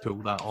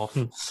pull that off.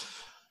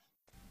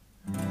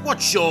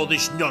 What's all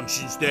this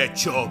nonsense they're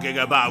talking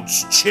about?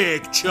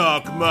 Take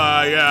chalk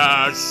my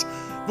ass.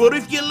 But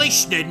if you're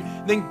listening,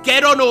 then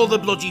get on all the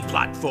bloody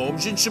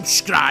platforms and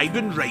subscribe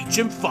and rate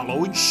and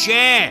follow and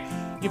share.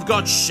 You've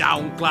got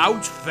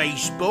SoundCloud,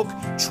 Facebook,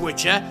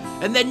 Twitter,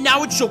 and then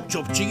now it's hooked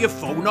up to your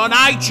phone on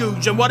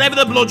iTunes and whatever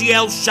the bloody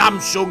hell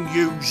Samsung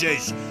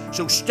uses.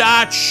 So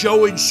start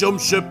showing some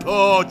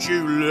support,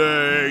 you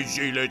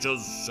lazy little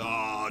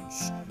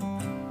sods.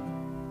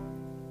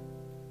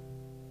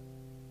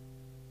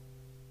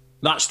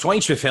 That's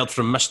twice we've heard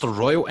from Mr.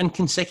 Royal in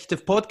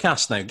consecutive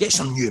podcasts now. Get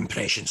some new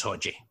impressions,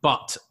 Hodgie.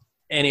 But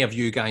any of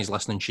you guys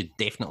listening should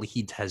definitely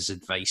heed his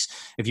advice.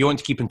 If you want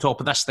to keep on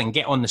top of this, then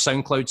get on the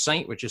SoundCloud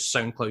site, which is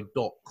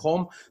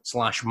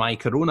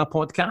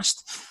soundcloud.com/mycoronapodcast.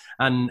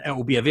 And it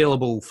will be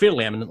available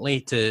fairly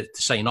eminently to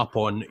sign up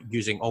on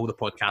using all the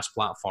podcast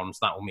platforms.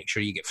 That will make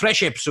sure you get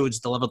fresh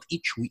episodes delivered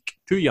each week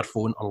to your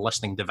phone or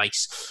listening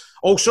device.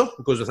 Also,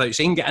 it goes without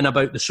saying, getting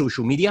about the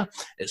social media.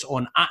 It's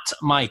on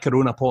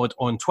 @mycoronapod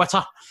on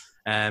Twitter.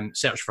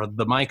 Search for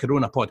the My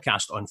Corona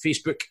Podcast on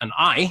Facebook, and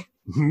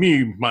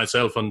me,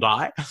 myself, and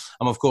I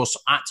am, of course,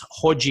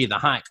 @Hodgie the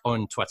Hack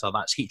on Twitter.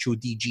 That's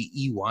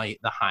HODGEY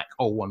the Hack,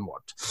 all one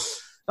word.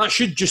 That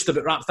should just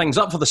about wrap things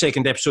up for the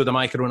second episode of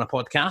My Corona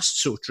Podcast.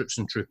 So, troops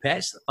and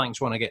troopettes,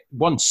 thanks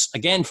once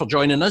again for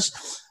joining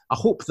us. I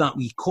hope that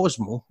wee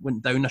Cosmo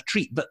went down a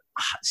treat, but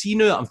see,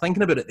 now that I'm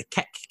thinking about it, the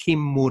kick came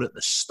more at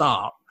the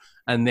start,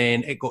 and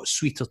then it got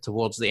sweeter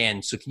towards the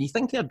end. So can you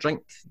think of a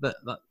drink that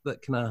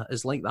kind of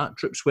is like that,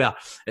 Troops, where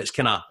it's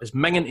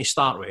minging to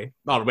start with,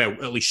 or well,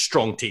 at least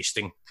strong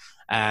tasting,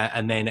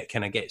 and then it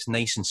kind of gets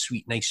nice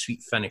sweet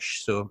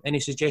finish. So any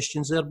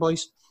suggestions there,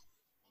 boys?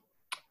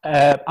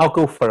 I'll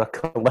go for a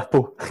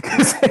Calippo.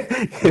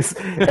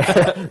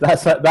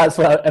 That's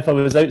what, if I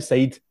was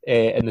outside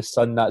in the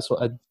sun, that's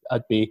what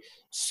I'd be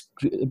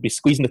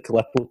squeezing the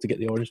Calippo to get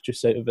the orange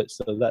juice out of it.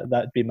 So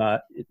that'd be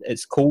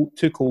it's cold,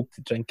 too cold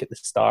to drink at the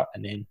start,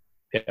 and then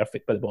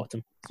perfect by the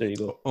bottom. So there you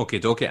go.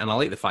 Okay, and I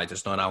like the fact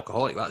it's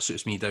non-alcoholic. That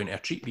suits me down to a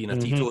treat, being a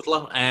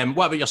teetotaler.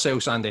 What about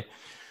yourself, Sandy?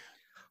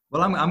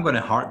 Well, I'm going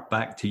to hark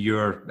back to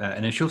your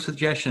initial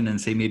suggestion and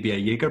say maybe a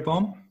Jaeger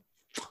bomb.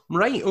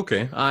 Right.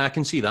 Okay, I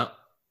can see that.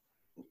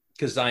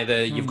 Because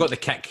either you've got the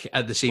kick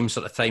at the same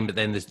sort of time, but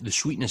then the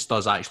sweetness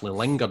does actually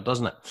linger,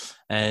 doesn't it?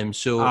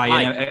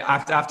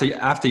 After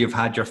you've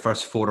had your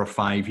first 4 or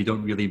 5, you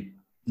don't really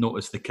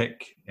notice the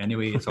kick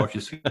anyway. It's all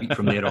just sweet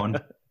from there on.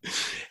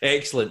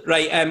 Excellent.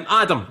 Right,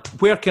 Adam,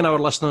 where can our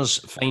listeners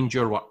find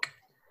your work?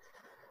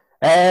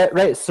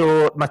 Right,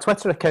 so my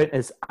Twitter account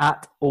is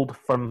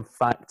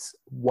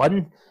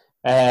 @OldFirmFacts1.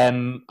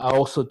 I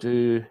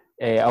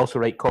also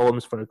write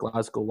columns for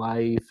Glasgow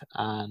Live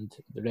and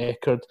The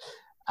Record.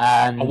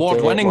 And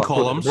award-winning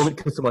columns.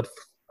 Thanks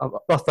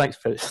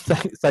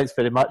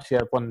very much. Yeah,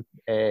 I've won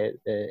the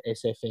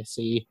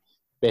SFSA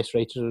Best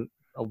Writer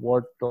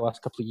Award the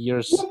last couple of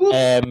years.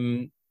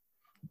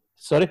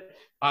 Sorry?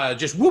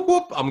 Just whoop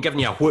whoop. I'm giving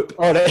you a whoop.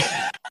 All right.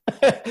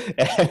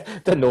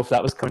 Didn't know if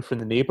that was coming from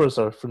the neighbours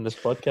or from this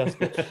podcast.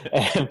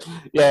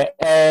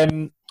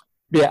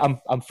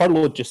 I'm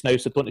furloughed just now,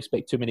 so don't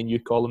expect too many new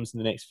columns in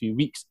the next few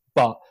weeks.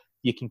 But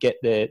you can get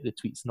the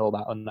tweets and all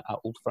that on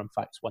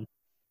 @OldFirmFacts1.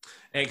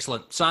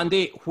 Excellent.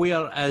 Sandy,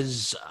 where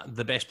is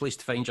the best place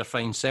to find your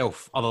fine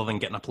self, other than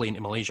getting a plane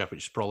to Malaysia,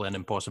 which is probably an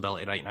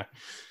impossibility right now?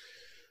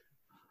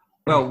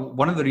 Well,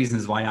 one of the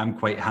reasons why I'm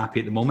quite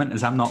happy at the moment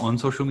is I'm not on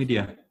social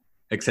media,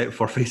 except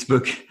for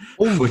Facebook,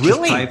 which is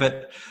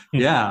private.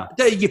 Yeah.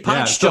 You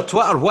patched your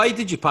Twitter. Why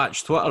did you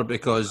patch Twitter?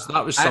 Because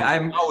that was something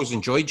I always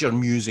enjoyed your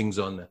musings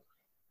on there.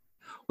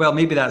 Well,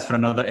 maybe that's for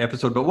another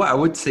episode, but what I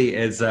would say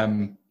is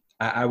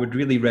I would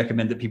really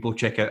recommend that people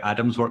check out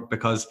Adam's work,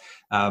 because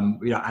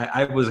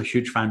I was a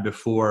huge fan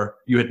before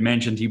you had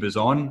mentioned he was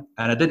on,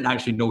 and I didn't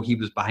actually know he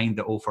was behind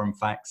the Old Firm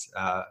Facts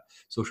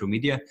social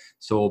media.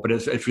 So, but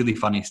it's really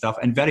funny stuff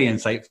and very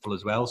insightful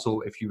as well.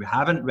 So if you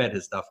haven't read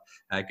his stuff,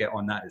 get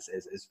on that.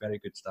 It's very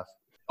good stuff.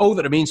 All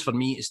that remains for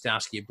me is to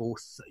ask you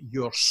both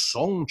your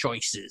song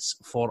choices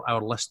for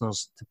our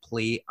listeners to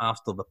play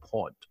after the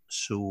pod.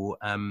 So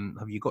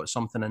have you got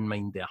something in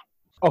mind there?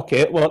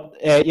 Okay, well,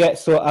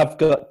 so I've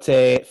got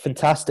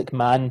Fantastic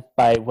Man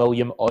by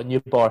William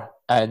Onyeabor,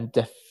 and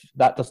if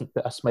that doesn't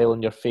put a smile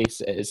on your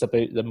face, it is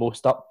about the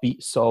most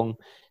upbeat song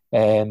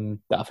that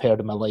I've heard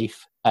in my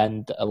life,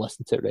 and I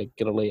listen to it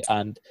regularly,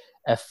 and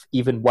if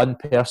even one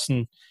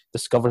person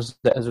discovers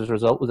it as a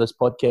result of this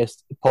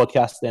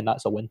podcast, then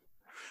that's a win.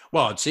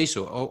 Well, I'd say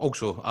so.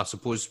 Also, I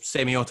suppose,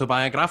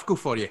 semi-autobiographical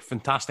for you.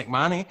 Fantastic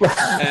Man, eh?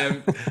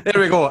 There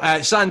we go.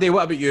 Sandy,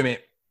 what about you,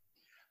 mate?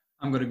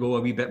 I'm going to go a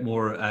wee bit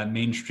more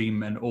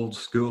mainstream and old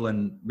school,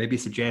 and maybe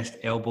suggest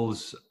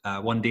Elbow's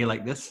One Day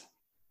Like This.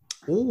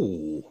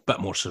 Oh, a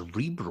bit more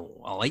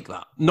cerebral. I like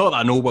that. Not that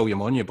I know William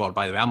Onyeabor,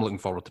 by the way. I'm looking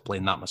forward to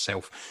playing that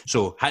myself.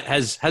 So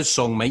his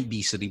song might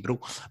be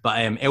cerebral, but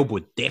Elbow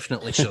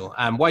definitely so.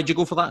 Why'd you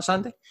go for that,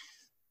 Sandy?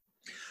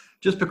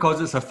 just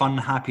because it's a fun,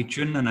 happy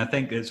tune. And I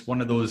think it's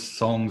one of those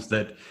songs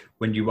that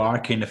when you are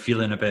kind of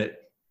feeling a bit,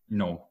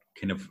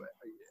 kind of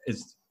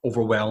is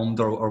overwhelmed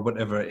or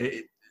whatever,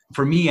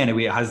 for me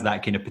anyway, it has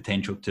that kind of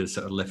potential to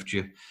sort of lift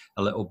you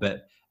a little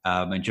bit.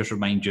 And just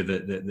remind you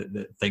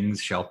that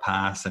things shall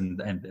pass,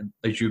 and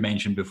as you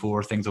mentioned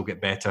before, things will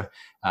get better.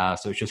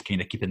 So it's just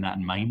kind of keeping that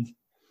in mind.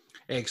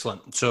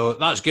 Excellent. So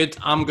that's good.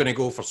 I'm going to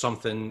go for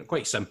something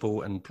quite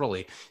simple and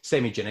probably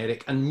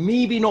semi-generic and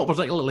maybe not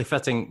particularly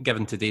fitting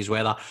given today's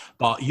weather,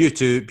 but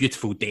U2,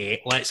 Beautiful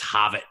Day. Let's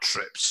have it,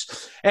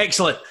 troops.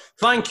 Excellent.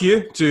 Thank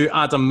you to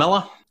Adam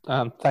Miller.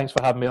 Thanks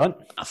for having me on.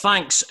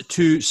 Thanks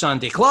to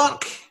Sandy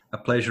Clark. A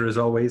pleasure as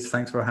always.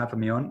 Thanks for having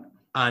me on.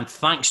 And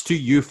thanks to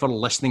you for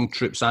listening,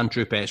 troops and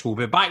troopettes. We'll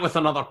be back with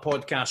another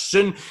podcast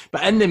soon.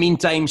 But in the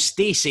meantime,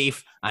 stay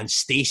safe and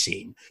stay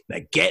sane. Now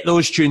get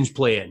those tunes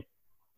playing.